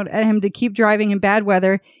 quote unquote, at him to keep driving in bad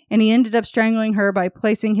weather, and he ended up strangling her by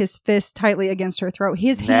placing his fist tightly against her throat.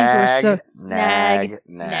 His hands were so... Nag.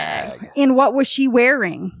 And what was she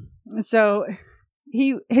wearing? So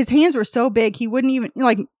his hands were so big, he wouldn't even...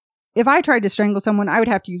 Like, if I tried to strangle someone, I would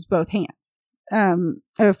have to use both hands.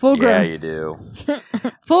 A full-grown... Yeah, you do.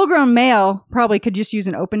 Full-grown male probably could just use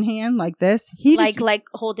an open hand like this. Like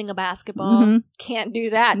holding a basketball. Mm-hmm. Can't do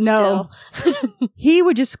that No. still. He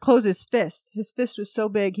would just close his fist. His fist was so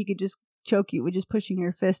big, he could just choke you with just pushing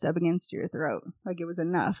your fist up against your throat. Like, it was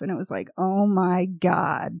enough. And it was like, oh my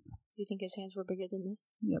God. Do you think his hands were bigger than this?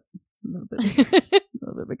 Yep. A little bit bigger. A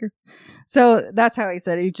little bit bigger. So that's how he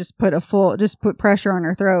said it. He just put pressure on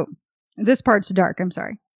her throat. This part's dark. I'm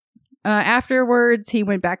sorry. Afterwards, he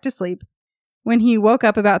went back to sleep. When he woke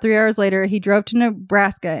up about 3 hours later, he drove to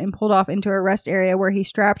Nebraska and pulled off into a rest area where he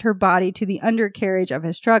strapped her body to the undercarriage of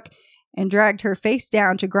his truck and dragged her face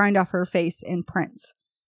down to grind off her face and prints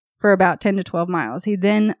for about 10 to 12 miles. He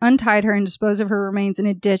then untied her and disposed of her remains in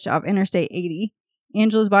a ditch off Interstate 80.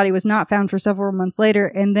 Angela's body was not found for several months later,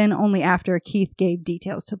 and then only after Keith gave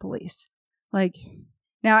details to police.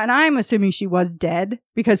 And I'm assuming she was dead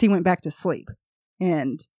because he went back to sleep.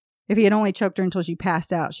 And if he had only choked her until she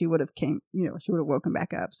passed out, she would have woken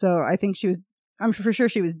back up. So I think I'm for sure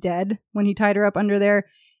she was dead when he tied her up under there.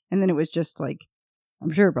 And then it was just like,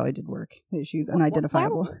 I'm sure it probably did work. She's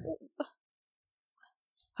unidentifiable.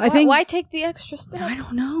 Why take the extra step? I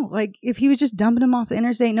don't know. Like, if he was just dumping him off the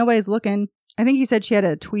interstate, nobody's looking. I think he said she had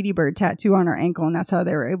a Tweety Bird tattoo on her ankle, and that's how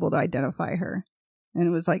they were able to identify her. And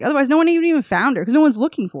it was like, otherwise, no one even found her because no one's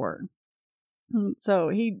looking for her. And so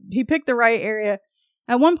he picked the right area.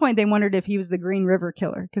 At one point, they wondered if he was the Green River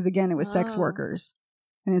Killer because, again, it was sex workers.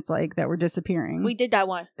 And it's like that were disappearing. We did that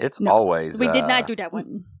one. Always. We did not do that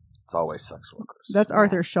one. It's always sex workers. That's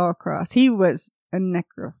Arthur Shawcross. He was a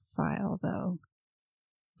necrophile, though.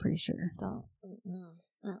 Pretty sure.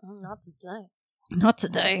 Not today. Not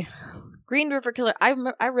today. Green River Killer. I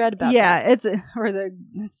read about. Yeah, that.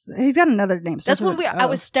 He's got another name. That's when I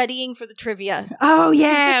was studying for the trivia. Oh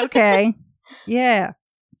yeah. Okay. Yeah.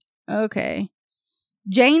 Okay.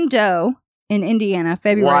 Jane Doe in Indiana,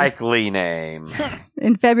 February. Likely name.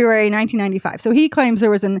 In February 1995. So he claims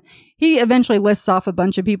he eventually lists off a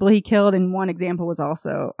bunch of people he killed, and one example was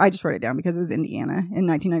also, I just wrote it down because it was Indiana. In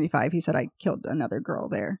 1995, he said, I killed another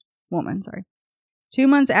woman. 2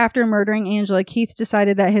 months after murdering Angela, Keith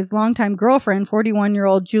decided that his longtime girlfriend,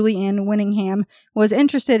 41-year-old Julie Ann Winningham, was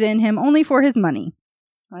interested in him only for his money.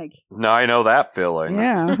 Now I know that feeling.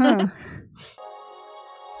 Yeah. Huh.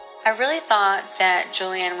 I really thought that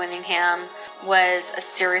Julianne Winningham was a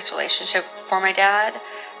serious relationship for my dad.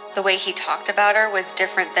 The way he talked about her was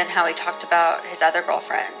different than how he talked about his other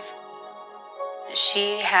girlfriends.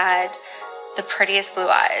 She had the prettiest blue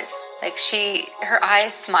eyes. Her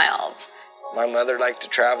eyes smiled. My mother liked to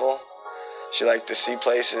travel. She liked to see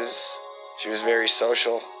places. She was very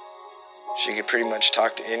social. She could pretty much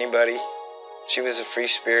talk to anybody. She was a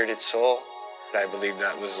free-spirited soul. I believe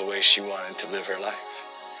that was the way she wanted to live her life.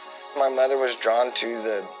 My mother was drawn to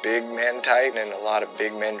the big men type, and a lot of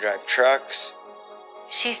big men drive trucks.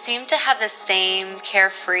 She seemed to have the same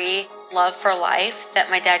carefree love for life that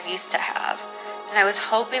my dad used to have. And I was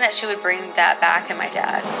hoping that she would bring that back in my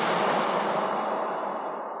dad.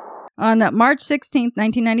 On March 16th,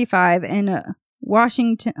 1995, in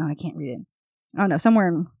Washington... Oh, I can't read it. Oh, no, somewhere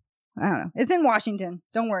in... I don't know. It's in Washington.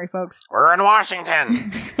 Don't worry, folks. We're in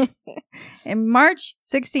Washington. In March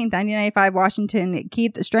 16th, 1995, Washington,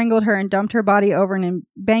 Keith strangled her and dumped her body over an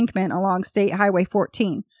embankment along State Highway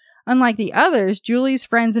 14. Unlike the others, Julie's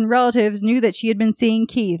friends and relatives knew that she had been seeing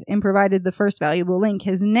Keith and provided the first valuable link,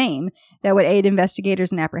 his name, that would aid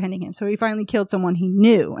investigators in apprehending him. So he finally killed someone he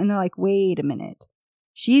knew. And they're like, wait a minute.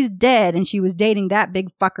 She's dead and she was dating that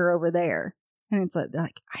big fucker over there. And it's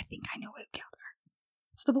like I think I know who killed her.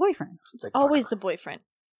 It's the boyfriend. It's always the boyfriend.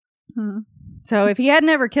 Hmm. So if he had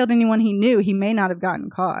never killed anyone he knew, he may not have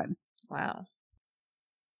gotten caught. Wow.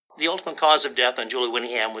 The ultimate cause of death on Julie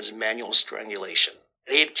Winningham was manual strangulation.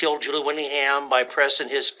 He had killed Julie Winningham by pressing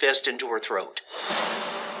his fist into her throat.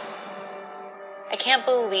 I can't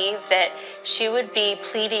believe that she would be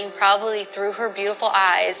pleading, probably through her beautiful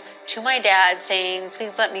eyes, to my dad saying,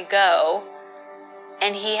 please let me go.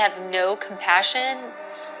 And he have no compassion.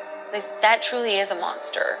 Like, that truly is a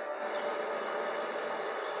monster.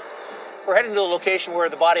 We're heading to the location where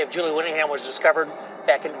the body of Julie Winningham was discovered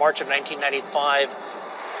back in March of 1995.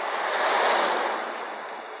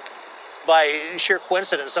 By sheer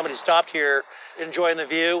coincidence, somebody stopped here enjoying the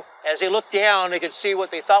view. As they looked down, they could see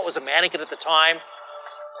what they thought was a mannequin at the time.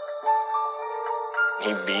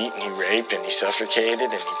 He beat and he raped and he suffocated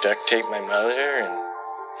and he duct taped my mother and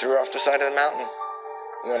threw her off the side of the mountain.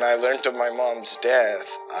 When I learned of my mom's death,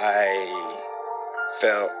 I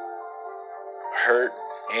felt hurt,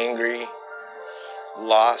 angry,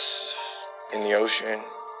 lost in the ocean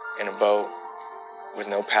in a boat with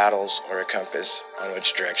no paddles or a compass on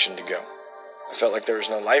which direction to go. I felt like there was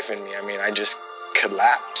no life in me. I mean, I just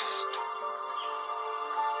collapsed.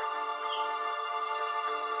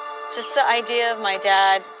 Just the idea of my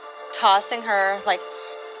dad tossing her like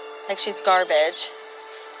she's garbage,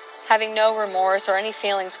 having no remorse or any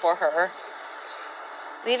feelings for her,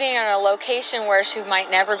 leaving her in a location where she might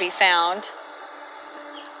never be found.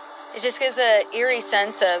 It just gives an eerie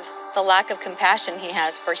sense of the lack of compassion he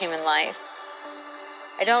has for human life.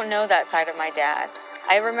 I don't know that side of my dad.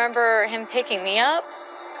 I remember him picking me up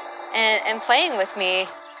and playing with me.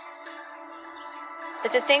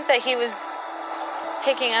 But to think that he was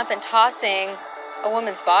picking up and tossing a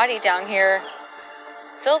woman's body down here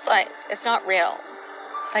feels like it's not real.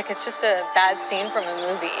 Like it's just a bad scene from a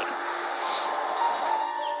movie.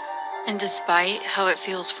 And despite how it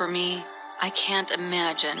feels for me, I can't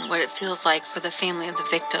imagine what it feels like for the family of the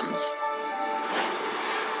victims.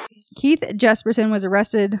 Keith Jesperson was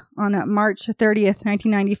arrested on March 30th,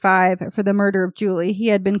 1995 for the murder of Julie. He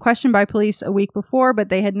had been questioned by police a week before, but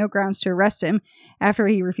they had no grounds to arrest him after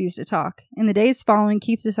he refused to talk. In the days following,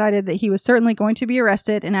 Keith decided that he was certainly going to be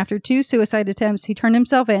arrested, and after 2 suicide attempts, he turned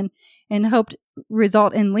himself in and hoped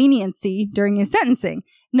result in leniency during his sentencing.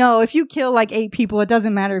 No, if you kill like 8 people, it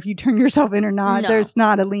doesn't matter if you turn yourself in or not. No. There's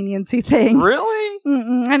not a leniency thing. Really?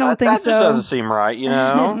 I don't think that so. That just doesn't seem right, you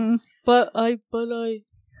know? But I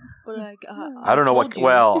I don't know what. told you.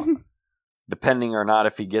 Well, depending or not,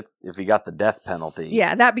 if he got the death penalty.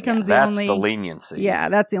 Yeah, that becomes that's the only... the leniency. Yeah,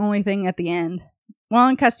 that's the only thing at the end. While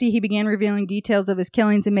in custody, he began revealing details of his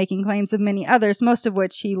killings and making claims of many others, most of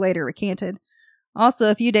which he later recanted. Also,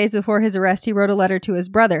 a few days before his arrest, he wrote a letter to his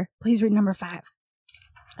brother. Please read number 5.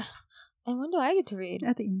 And when do I get to read?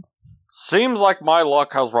 At the end. Seems like my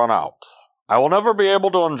luck has run out. I will never be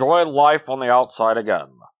able to enjoy life on the outside again.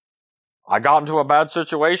 I got into a bad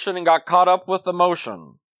situation and got caught up with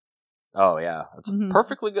emotion. Oh, yeah. That's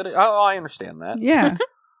perfectly good. Oh, I understand that. Yeah.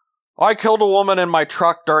 I killed a woman in my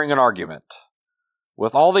truck during an argument.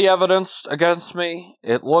 With all the evidence against me,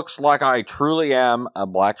 it looks like I truly am a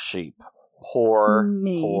black sheep.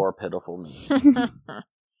 Poor, pitiful me.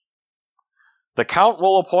 The count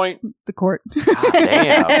will appoint... The court. God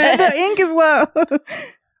damn. The ink is low.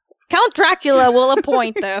 Count Dracula will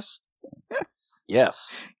appoint this.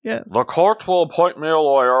 Yes. Yes. The court will appoint me a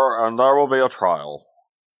lawyer, and there will be a trial.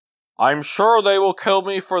 I'm sure they will kill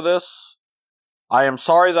me for this. I am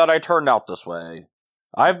sorry that I turned out this way.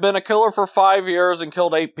 I've been a killer for 5 years and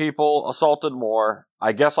killed 8 people, assaulted more.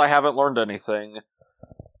 I guess I haven't learned anything.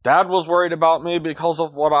 Dad was worried about me because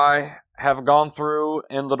of what I have gone through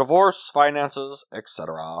in the divorce, finances,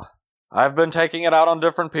 etc. I've been taking it out on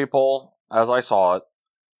different people, as I saw it.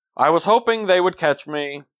 I was hoping they would catch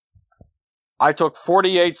me. I took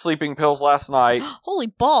 48 sleeping pills last night. Holy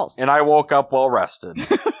balls. And I woke up well rested.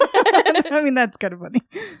 I mean, that's kind of funny.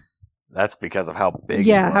 That's because of how big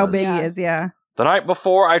Yeah, he how was. big he is, yeah. The night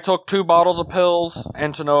before, I took 2 bottles of pills,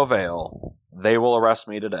 and to no avail. They will arrest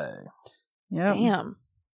me today. Yep. Damn.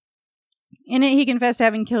 In it, he confessed to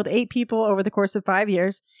having killed 8 people over the course of 5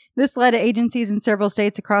 years. This led agencies in several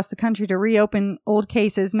states across the country to reopen old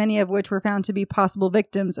cases, many of which were found to be possible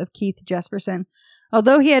victims of Keith Jesperson.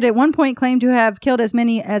 Although he had at one point claimed to have killed as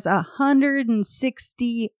many as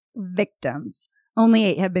 160 victims, only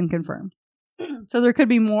 8 have been confirmed. So there could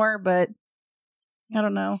be more, but I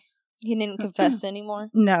don't know. He didn't confess anymore?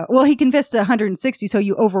 No. Well, he confessed to 160, so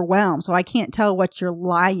you overwhelm. So I can't tell what you're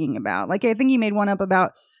lying about. Like, I think he made one up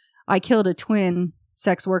about, I killed a twin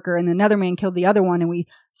sex worker and another man killed the other one, and we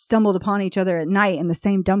stumbled upon each other at night in the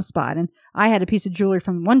same dump spot, and I had a piece of jewelry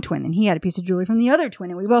from one twin and he had a piece of jewelry from the other twin,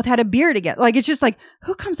 and we both had a beer together. Like, it's just like,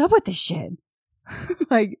 who comes up with this shit?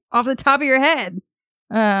 Like, off the top of your head.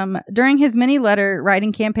 During his mini letter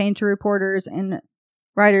writing campaign to reporters and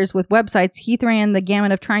writers with websites, Heath ran the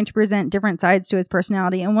gamut of trying to present different sides to his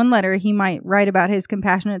personality. In one letter, he might write about his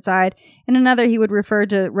compassionate side. In another, he would refer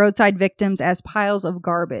to roadside victims as piles of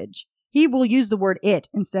garbage. He will use the word it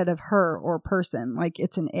instead of her or person, like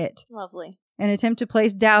it's an it. Lovely. An attempt to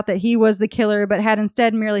place doubt that he was the killer, but had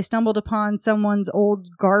instead merely stumbled upon someone's old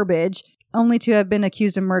garbage, only to have been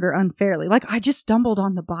accused of murder unfairly. Like, I just stumbled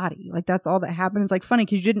on the body. Like, that's all that happened. It's like funny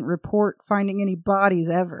because you didn't report finding any bodies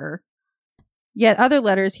ever. Yet other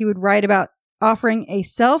letters he would write about offering a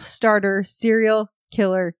self-starter serial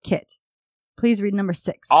killer kit. Please read number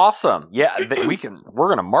 6. Awesome. Yeah, we're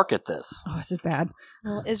going to market this. Oh, this is bad.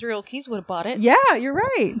 Well, Israel Keys would have bought it. Yeah, you're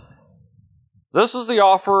right. This is the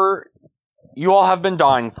offer you all have been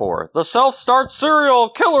dying for. The self-start serial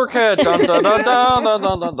killer kit. Dun, dun, dun, dun, dun,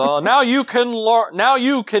 dun, dun, dun. Now you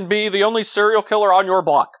can be the only serial killer on your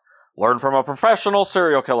block. Learn from a professional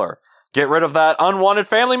serial killer. Get rid of that unwanted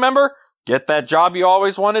family member. Get that job you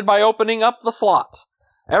always wanted by opening up the slot.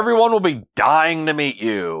 Everyone will be dying to meet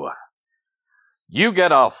you. You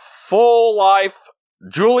get a full-life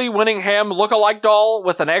Julie Winningham look-alike doll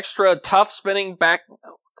with an extra tough spinning back...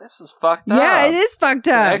 Oh, this is fucked up. Yeah, it is fucked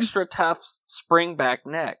up. An extra tough spring back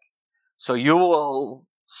neck. So you will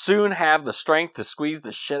soon have the strength to squeeze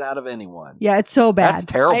the shit out of anyone. Yeah, it's so bad. That's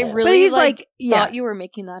terrible. I really but he's thought you were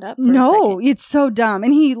making that up for a No, second. it's so dumb.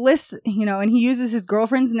 And he lists, and he uses his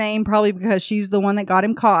girlfriend's name probably because she's the one that got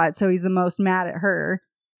him caught. So he's the most mad at her.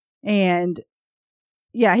 And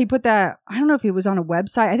yeah, he put that, I don't know if it was on a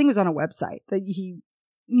website. I think it was on a website that he,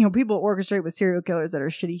 people orchestrate with serial killers that are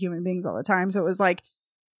shitty human beings all the time. So it was like,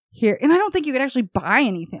 here. And I don't think you could actually buy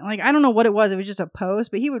anything. Like, I don't know what it was. It was just a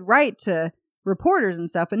post, but he would write to reporters and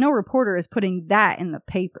stuff, but no reporter is putting that in the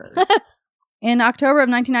paper. In October of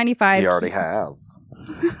 1995, He already has.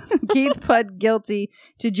 Keith pled guilty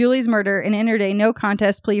to Julie's murder and entered a no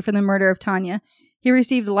contest plea for the murder of Tanya. He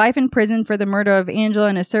received life in prison for the murder of Angela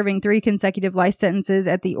and is serving 3 consecutive life sentences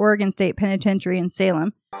at the Oregon State Penitentiary in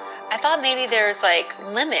Salem. I thought maybe there's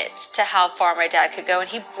limits to how far my dad could go, and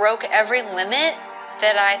he broke every limit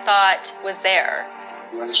that I thought was there.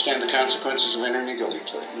 You understand the consequences of entering a guilty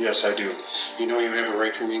plea? Yes, I do. You know you have a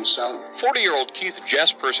right to remain silent. 40-year-old Keith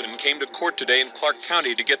Jesperson came to court today in Clark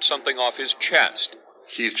County to get something off his chest.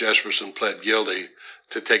 Keith Jesperson pled guilty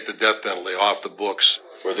to take the death penalty off the books.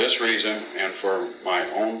 For this reason and for my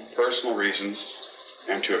own personal reasons,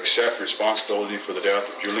 and to accept responsibility for the death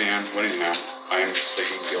of Julianne Winningham, I am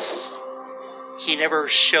pleading guilty. He never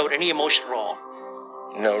showed any emotion at all.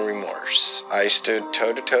 No remorse. I stood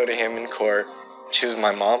toe-to-toe to him in court. She was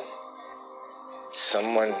my mom.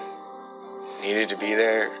 Someone needed to be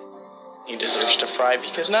there. He deserves to fry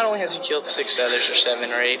because not only has he killed 6 others or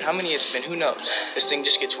 7 or 8, how many it's been, who knows? This thing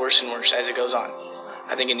just gets worse and worse as it goes on.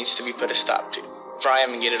 I think it needs to be put a stop to. Fry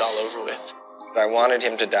him and get it all over with. I wanted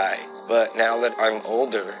him to die, but now that I'm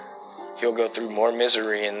older, he'll go through more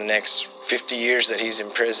misery in the next 50 years that he's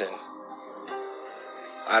in prison.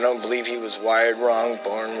 I don't believe he was wired wrong,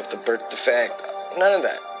 born with a birth defect. None of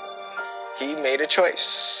that. He made a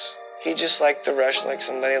choice. He just liked the rush like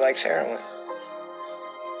somebody likes heroin.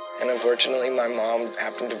 And unfortunately, my mom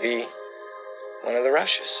happened to be one of the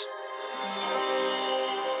rushes.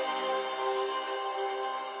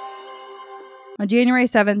 On January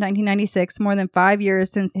 7th, 1996, more than 5 years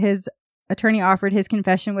since his attorney offered his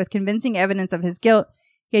confession with convincing evidence of his guilt,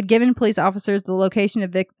 he had given police officers the location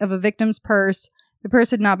of a victim's purse. The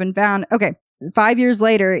purse had not been found. Okay, 5 years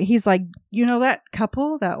later, he's like, that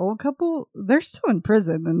couple, that old couple, they're still in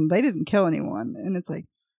prison and they didn't kill anyone. And it's like,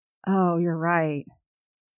 oh, you're right.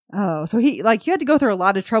 Oh, so you had to go through a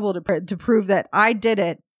lot of trouble to prove that I did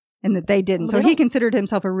it and that they didn't. Well, So he considered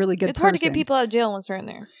himself a really good It's person. hard to get people out of jail once they're in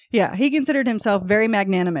there. Yeah, he considered himself very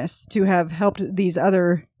magnanimous to have helped these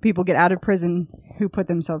other people get out of prison who put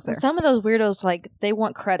themselves there. Some of those weirdos, like, they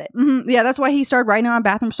want credit. Yeah, that's why he started writing on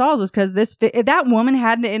bathroom stalls, was because if that woman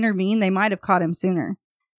hadn't intervened, they might have caught him sooner.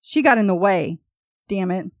 She got in the way.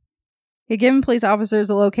 Damn it. He had given police officers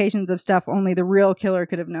the locations of stuff only the real killer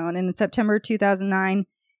could have known. And in September 2009,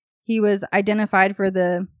 he was identified for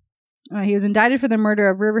he was indicted for the murder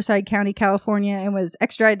of Riverside County, California, and was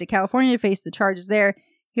extradited to California to face the charges there.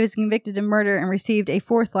 He was convicted of murder and received a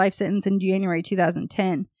 4th life sentence in January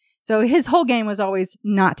 2010. So his whole game was always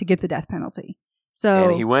not to get the death penalty. So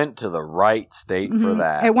And he went to the right state for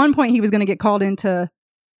that. At one point, he was going to get called into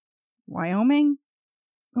Wyoming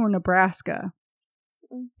or Nebraska.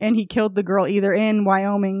 And he killed the girl either in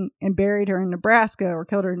Wyoming and buried her in Nebraska, or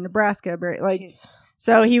killed her in Nebraska.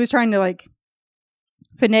 So he was trying to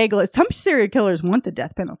finagle it. Some serial killers want the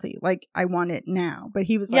death penalty. Like, I want it now. But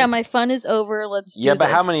he was like, Yeah, my fun is over. Let's do Yeah, but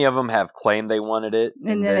this. how many of them have claimed they wanted it?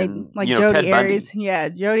 And then they, Ted Jodi Bundy. Arias. Yeah,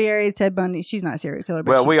 Jodi Arias, Ted Bundy. She's not a serial killer.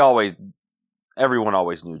 But Well, everyone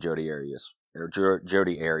always knew Jodi Arias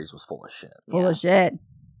was full of shit. full of shit.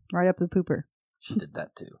 Right up the pooper. She did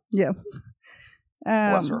that too. Yeah.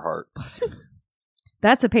 Bless her heart.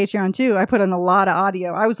 That's a Patreon too. I put on a lot of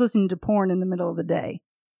audio. I was listening to porn in the middle of the day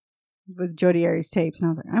with Jodi Arias tapes, and I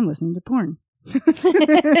was like, I'm listening to porn. And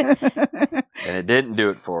it didn't do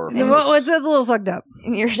it for her. That's a little fucked up.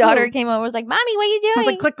 And your daughter came over and was like, Mommy, what are you doing? I was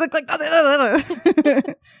like, click, click, click.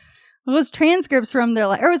 It was transcripts from their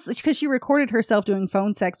life. Or it was because she recorded herself doing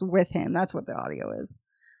phone sex with him. That's what the audio is.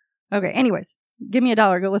 Okay, anyways, give me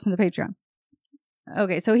 $1. Go listen to Patreon.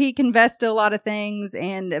 Okay, so he confessed to a lot of things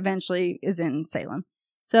and eventually is in Salem.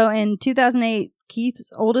 So in 2008,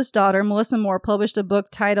 Keith's oldest daughter, Melissa Moore, published a book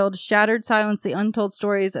titled Shattered Silence, The Untold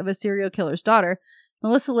Stories of a Serial Killer's Daughter.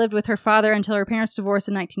 Melissa lived with her father until her parents divorced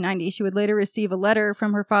in 1990. She would later receive a letter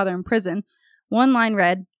from her father in prison. One line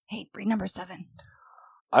read, hey, read number 7.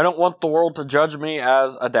 I don't want the world to judge me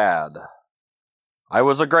as a dad. I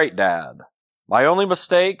was a great dad. My only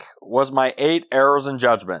mistake was my 8 errors in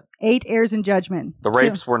judgment. 8 errors in judgment. The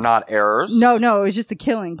rapes were not errors. No, it was just the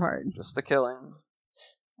killing part. Just the killing.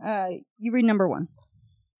 You read number 1.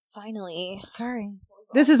 Finally. Sorry.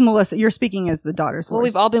 This is Melissa. You're speaking as the daughter's voice. What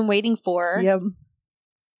we've all been waiting for. Yep.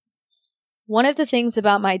 One of the things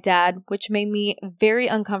about my dad, which made me very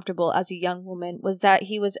uncomfortable as a young woman, was that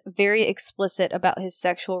he was very explicit about his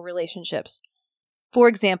sexual relationships. For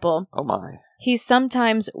example, oh my, he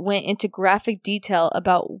sometimes went into graphic detail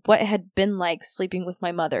about what it had been like sleeping with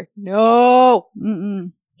my mother. No!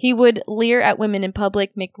 Mm-mm. He would leer at women in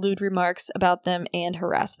public, make lewd remarks about them, and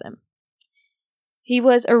harass them. He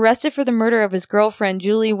was arrested for the murder of his girlfriend,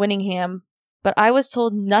 Julie Winningham, but I was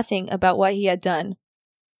told nothing about what he had done.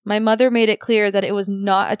 My mother made it clear that it was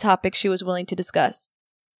not a topic she was willing to discuss.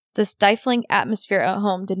 The stifling atmosphere at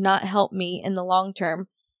home did not help me in the long term,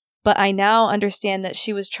 but I now understand that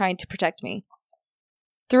she was trying to protect me.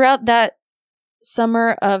 Throughout that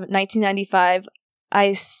summer of 1995,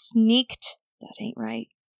 I snuck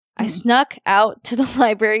out to the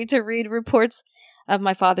library to read reports of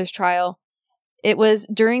my father's trial. It was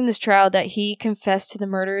during this trial that he confessed to the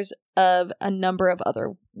murders of a number of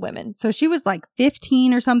other women. So she was like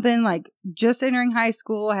 15 or something, like just entering high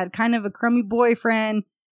school, had kind of a crummy boyfriend,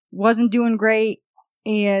 wasn't doing great,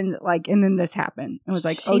 and then this happened. It was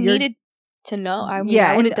like, she needed to know. I would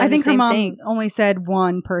have done I think the same her mom thing. only said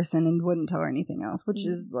one person and wouldn't tell her anything else, which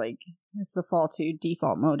is like, it's the fall to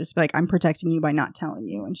default mode. It's like, I'm protecting you by not telling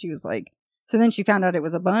you. And she was like, so then she found out it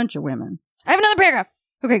was a bunch of women. I have another paragraph.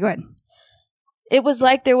 Okay, go ahead. It was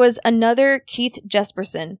like there was another Keith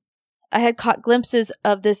Jesperson. I had caught glimpses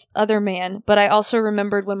of this other man, but I also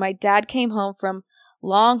remembered when my dad came home from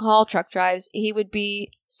long-haul truck drives, he would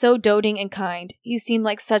be so doting and kind. He seemed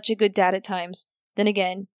like such a good dad at times. Then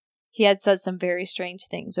again, he had said some very strange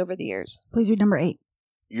things over the years. Please read number 8.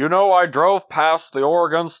 You know, I drove past the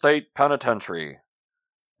Oregon State Penitentiary,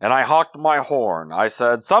 and I honked my horn. I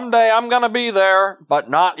said, someday I'm going to be there, but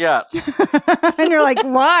not yet. And you're like,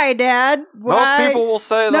 why, Dad? Why? Most people will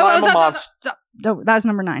say that I'm a monster. Stop. No, that's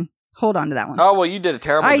number 9. Hold on to that one. Oh, well, you did a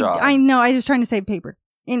terrible job. I know. I was trying to save paper.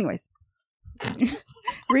 Anyways.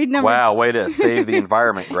 Read number Wow, way to save the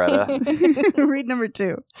environment, Greta. Read number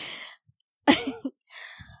 2.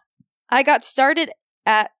 I got started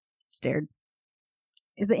at... Stared.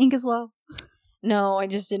 Is the ink as low? No, I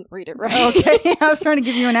just didn't read it right. Okay, I was trying to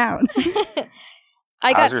give you an out.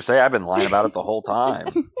 I was going to say, I've been lying about it the whole time.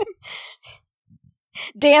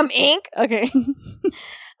 Damn ink. Okay.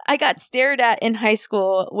 I got stared at in high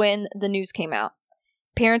school when the news came out.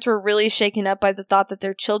 Parents were really shaken up by the thought that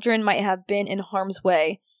their children might have been in harm's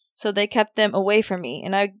way, so they kept them away from me,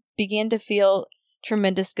 and I began to feel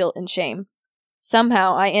tremendous guilt and shame.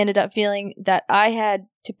 Somehow, I ended up feeling that I had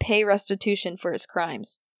to pay restitution for his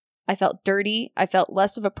crimes. I felt dirty, I felt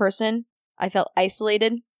less of a person, I felt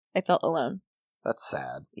isolated, I felt alone. That's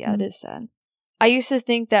sad. Yeah, it is sad. I used to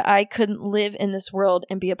think that I couldn't live in this world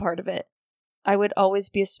and be a part of it. I would always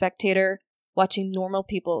be a spectator, watching normal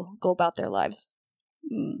people go about their lives.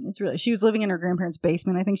 She was living in her grandparents'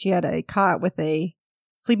 basement. I think she had a cot with a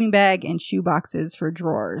sleeping bag and shoe boxes for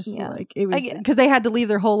drawers. Yeah. Like it was because they had to leave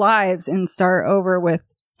their whole lives and start over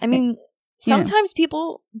with. I mean, sometimes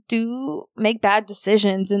people do make bad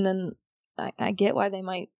decisions, and then I get why they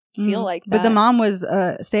might feel like that. But the mom was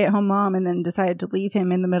a stay-at-home mom and then decided to leave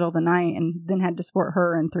him in the middle of the night and then had to support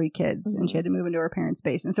her and 3 kids. And she had to move into her parents'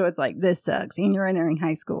 basement. So it's like, this sucks. And you're entering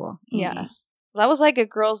high school. Yeah. That was like a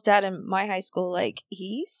girl's dad in my high school. Like,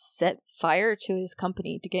 he set fire to his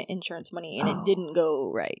company to get insurance money, and it didn't go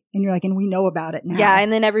right. And you're like, and we know about it now. Yeah,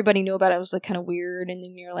 and then everybody knew about it. It was like kind of weird. And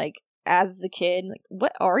then you're like, as the kid, like,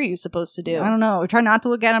 what are you supposed to do? I don't know. Try not to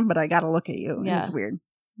look at him, but I got to look at you. Yeah. And it's weird.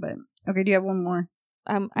 But okay, do you have one more?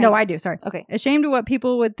 No, I do. Sorry. Okay. Ashamed of what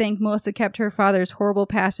people would think, Melissa kept her father's horrible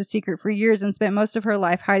past a secret for years and spent most of her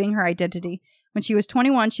life hiding her identity. When she was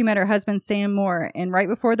 21, she met her husband, Sam Moore, and right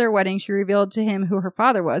before their wedding, she revealed to him who her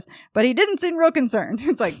father was, but he didn't seem real concerned.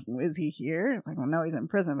 It's like, is he here? It's like, well, no, he's in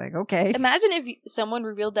prison. I'm like, okay. Imagine if someone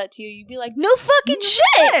revealed that to you, you'd be like, no fucking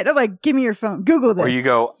shit! I'm like, give me your phone. Google this. Or you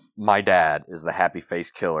go, my dad is the happy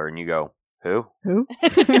face killer, and you go, who?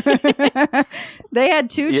 They had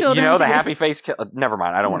 2 children. You know, the happy face killer. Never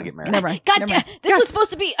mind. I don't want to get married. Never mind. God damn, this was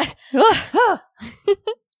supposed to be.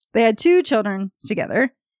 They had 2 children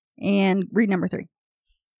together. And read number 3.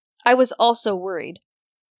 I was also worried.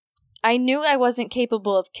 I knew I wasn't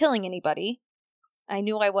capable of killing anybody. I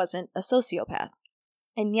knew I wasn't a sociopath.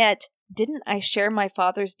 And yet, didn't I share my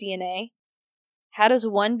father's DNA? How does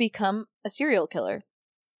one become a serial killer?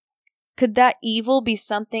 Could that evil be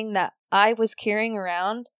something that I was carrying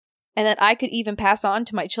around and that I could even pass on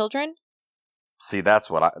to my children? See,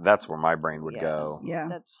 that's where my brain would go. Yeah.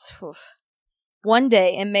 That's One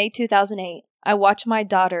day in May 2008, I watched my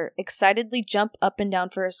daughter excitedly jump up and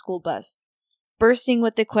down for her school bus, bursting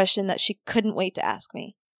with the question that she couldn't wait to ask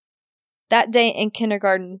me. That day in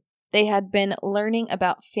kindergarten, they had been learning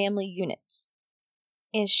about family units,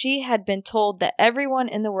 and she had been told that everyone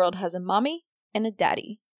in the world has a mommy and a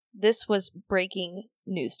daddy. This was breaking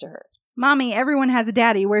news to her. Mommy, everyone has a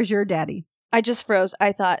daddy. Where's your daddy? I just froze.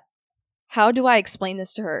 I thought, how do I explain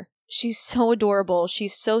this to her? She's so adorable.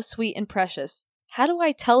 She's so sweet and precious. How do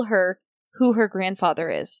I tell her who her grandfather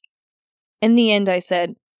is? In the end, I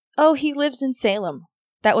said, oh, he lives in Salem.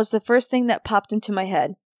 That was the first thing that popped into my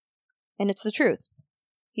head. And it's the truth.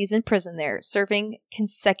 He's in prison there, serving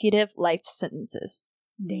consecutive life sentences.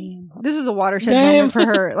 Damn. This was a watershed moment for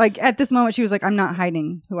her. Like, at this moment, she was like, I'm not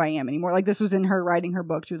hiding who I am anymore. Like, this was in her writing her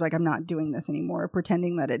book. She was like, I'm not doing this anymore,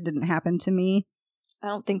 pretending that it didn't happen to me. I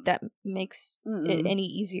don't think that makes it any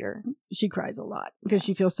easier. She cries a lot because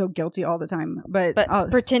she feels so guilty all the time. But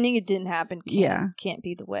pretending it didn't happen can't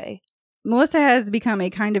be the way. Melissa has become a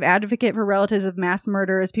kind of advocate for relatives of mass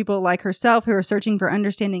murderers, people like herself who are searching for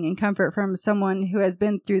understanding and comfort from someone who has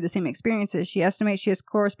been through the same experiences. She estimates she has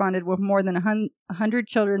corresponded with more than 100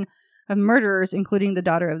 children of murderers, including the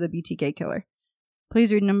daughter of the BTK killer.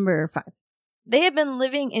 Please read number 5. They have been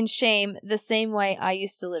living in shame the same way I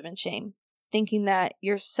used to live in shame, thinking that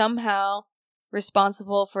you're somehow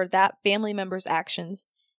responsible for that family member's actions,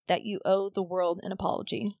 that you owe the world an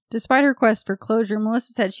apology. Despite her quest for closure,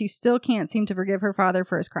 Melissa said she still can't seem to forgive her father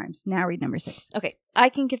for his crimes. Now read number 6. Okay, I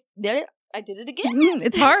did it again.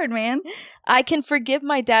 It's hard, man. I can forgive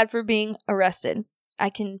my dad for being arrested. I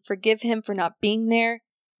can forgive him for not being there,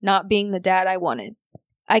 not being the dad I wanted.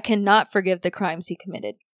 I cannot forgive the crimes he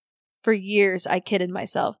committed. For years, I kidded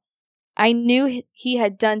myself. I knew he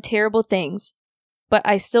had done terrible things, but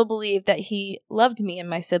I still believed that he loved me and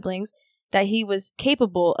my siblings, that he was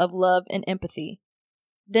capable of love and empathy.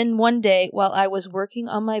 Then one day, while I was working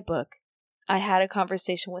on my book, I had a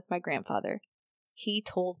conversation with my grandfather. He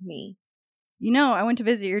told me, you know, I went to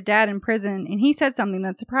visit your dad in prison, and he said something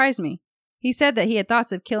that surprised me. He said that he had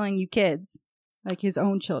thoughts of killing you kids, like his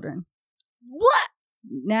own children. What?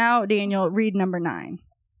 Now, Daniel, read number 9.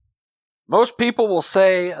 Most people will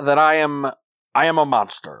say that I am a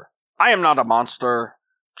monster. I am not a monster.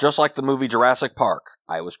 Just like the movie Jurassic Park,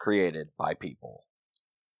 I was created by people.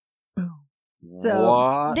 So,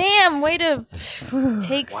 what? Damn, way to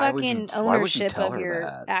take fucking ownership of your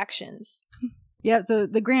actions. Yeah, so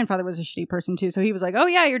the grandfather was a shitty person too. So he was like, oh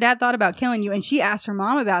yeah, your dad thought about killing you. And she asked her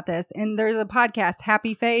mom about this. And there's a podcast,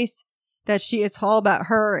 Happy Face, that it's all about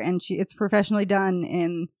her, and it's professionally done.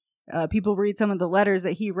 And people read some of the letters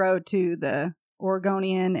that he wrote to the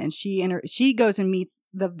Oregonian, and she goes and meets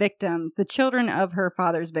the victims, the children of her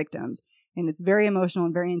father's victims. And it's very emotional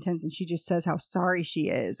and very intense. And she just says how sorry she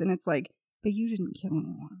is. And it's like, but you didn't kill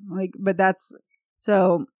anyone. Like, but that's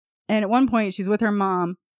so. And at one point she's with her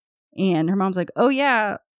mom, and her mom's like, oh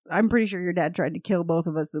yeah, I'm pretty sure your dad tried to kill both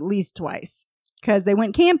of us at least twice, because they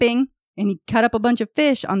went camping and he cut up a bunch of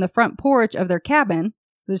fish on the front porch of their cabin.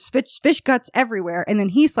 There's fish guts everywhere. And then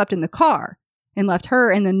he slept in the car and left her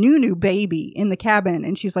and the new baby in the cabin.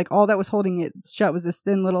 And she's like, all that was holding it shut was this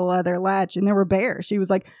thin little leather latch, and there were bears. She was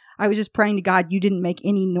like, I was just praying to God you didn't make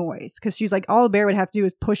any noise, because she's like, all the bear would have to do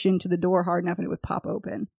is push into the door hard enough and it would pop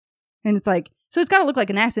open. And it's like, so it's got to look like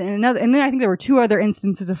an accident. And then I think there were 2 other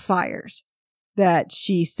instances of fires that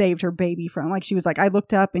she saved her baby from. Like, she was like, I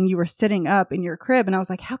looked up and you were sitting up in your crib, and I was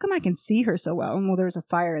like, how come I can see her so well? And well, there was a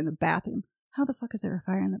fire in the bathroom. How the fuck is there a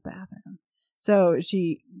fire in the bathroom? So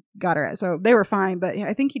she got her. So they were fine, but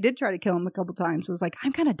I think he did try to kill him a couple times. So it was like,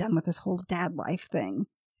 I'm kind of done with this whole dad life thing.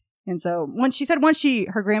 And so once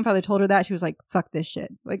her grandfather told her that, she was like, fuck this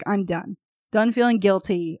shit. Like, I'm done feeling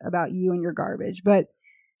guilty about you and your garbage. But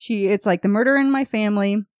it's like the murder in my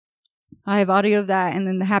family. I have audio of that. And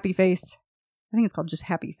then the Happy Face, I think it's called just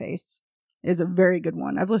Happy Face, is a very good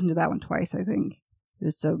one. I've listened to that one twice, I think.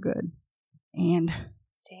 It's so good. And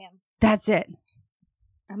damn, that's it.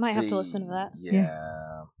 I might have to listen to that.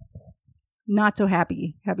 Yeah. Not so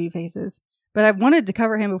happy faces. But I wanted to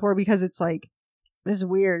cover him before because it's like, this is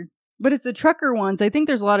weird. But it's the trucker ones. I think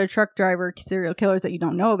there's a lot of truck driver serial killers that you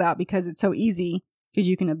don't know about because it's so easy, because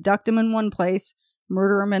you can abduct them in one place,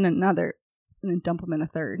 murder them in another, and then dump them in a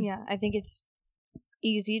third. Yeah, I think it's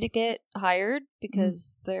easy to get hired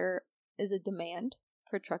because there is a demand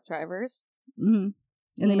for truck drivers. Mm-hmm.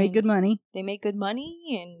 And they make good money. They make good money,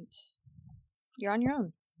 and you're on your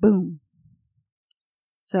own. Boom.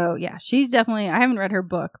 So, yeah, she's definitely, I haven't read her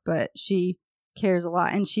book, but she cares a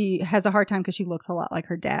lot. And she has a hard time because she looks a lot like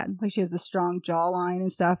her dad. Like, she has this strong jawline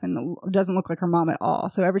and stuff, and doesn't look like her mom at all.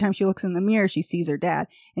 So every time she looks in the mirror, she sees her dad.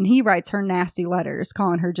 And he writes her nasty letters,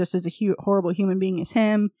 calling her just as a horrible human being as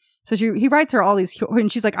him. So he writes her all these,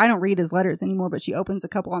 and she's like, I don't read his letters anymore, but she opens a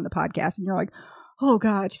couple on the podcast, and you're like, oh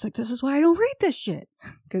God. She's like, this is why I don't read this shit,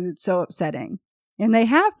 because it's so upsetting. And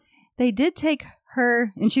they did take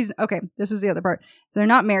her, and she's, okay, this was the other part. They're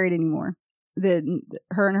not married anymore.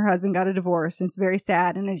 Her and her husband got a divorce, and it's very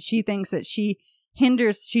sad. And she thinks that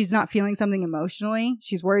she's not feeling something emotionally.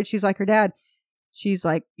 She's worried. She's like her dad. She's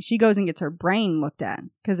like, she goes and gets her brain looked at,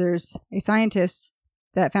 because there's a scientist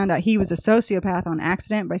that found out he was a sociopath on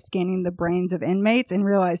accident by scanning the brains of inmates, and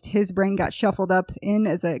realized his brain got shuffled up in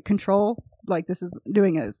as a control. Like, this is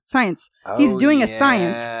doing a science. He's doing a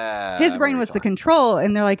science. His brain was the control.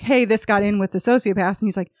 And they're like, hey, this got in with the sociopath. And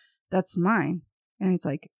he's like, that's mine. And he's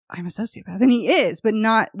like, I'm a sociopath. And he is, but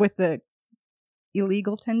not with the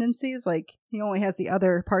illegal tendencies. Like, he only has the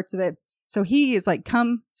other parts of it. So he is like,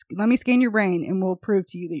 come, let me scan your brain and we'll prove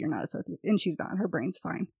to you that you're not a sociopath. And she's not. Her brain's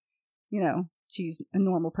fine. You know, she's a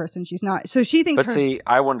normal person. She's not. So she thinks. But see,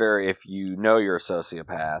 I wonder if you know you're a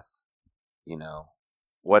sociopath, you know,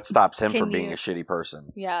 what stops him from being a shitty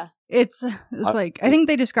person? Yeah. It's like, I think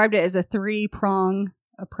they described it as a 3-prong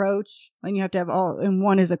approach. And you have to have and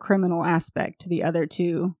one is a criminal aspect to the other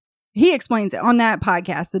two. He explains it on that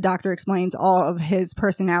podcast. The doctor explains all of his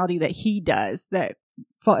personality that he does, that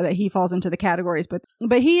he falls into the categories. But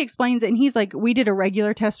he explains it, and he's like, we did a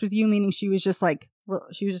regular test with you, meaning she was just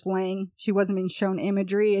laying. She wasn't being shown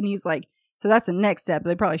imagery. And he's like, so that's the next step.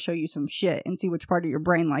 They probably show you some shit and see which part of your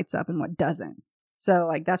brain lights up and what doesn't. So,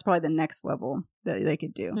 like, that's probably the next level that they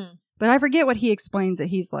could do. But I forget what he explains, that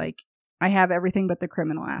he's like, I have everything but the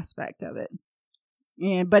criminal aspect of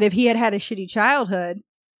it. But if he had had a shitty childhood,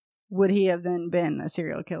 would he have then been a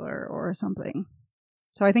serial killer or something?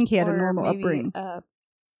 So I think he had a normal upbringing.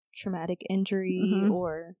 Traumatic injury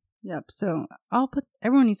or... Yep. So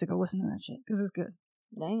everyone needs to go listen to that shit, because it's good.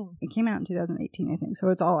 Damn. It came out in 2018, I think. So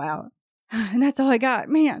it's all out. And that's all I got.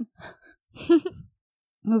 Man.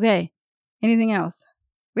 Okay. Anything else?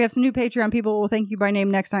 We have some new Patreon people. We'll thank you by name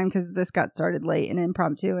next time, because this got started late and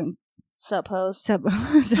impromptu. And Sup, host? Give me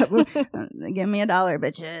 $1,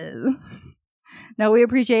 bitches. No, we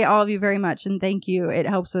appreciate all of you very much, and thank you. It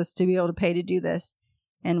helps us to be able to pay to do this.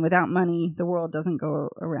 And without money, the world doesn't go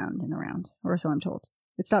around and around, or so I'm told.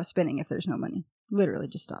 It stops spinning if there's no money. Literally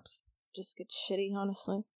just stops. Just get shitty,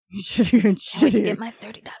 honestly. Shittier and Can't wait to shittier. get my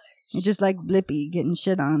 $30. It's just like Blippi getting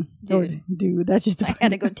shit on. Dude, that's just... I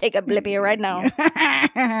gotta go take a Blippi right now.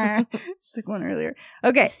 Took one earlier.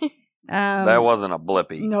 Okay. That wasn't a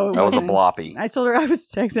Blippy. No, that was a Bloppy. I told her I was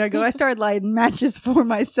texting. I go, I started lighting matches for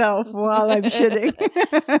myself while I'm shitting.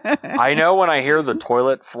 I know when I hear the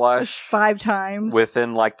toilet flush 5 times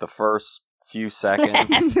within like the first few seconds.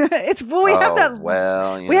 It's we have that.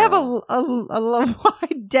 Well, we have a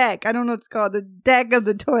wide deck. I don't know what it's called. The deck of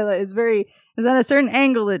the toilet is at a certain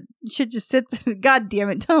angle that shit just sits. God damn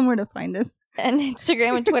it! Tell them where to find us. And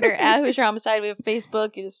Instagram and Twitter at Hoosier Homicide. We have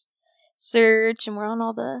Facebook. You just search, and we're on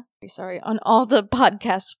all the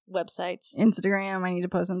podcast websites. Instagram. I need to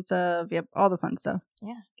post some stuff. Yep, all the fun stuff.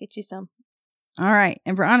 Yeah, get you some. All right,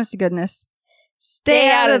 and for honest to goodness,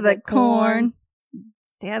 stay out of the corn.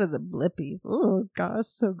 Stay out of the Blippies. Oh gosh,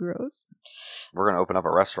 so gross. We're gonna open up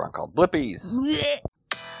a restaurant called Blippies.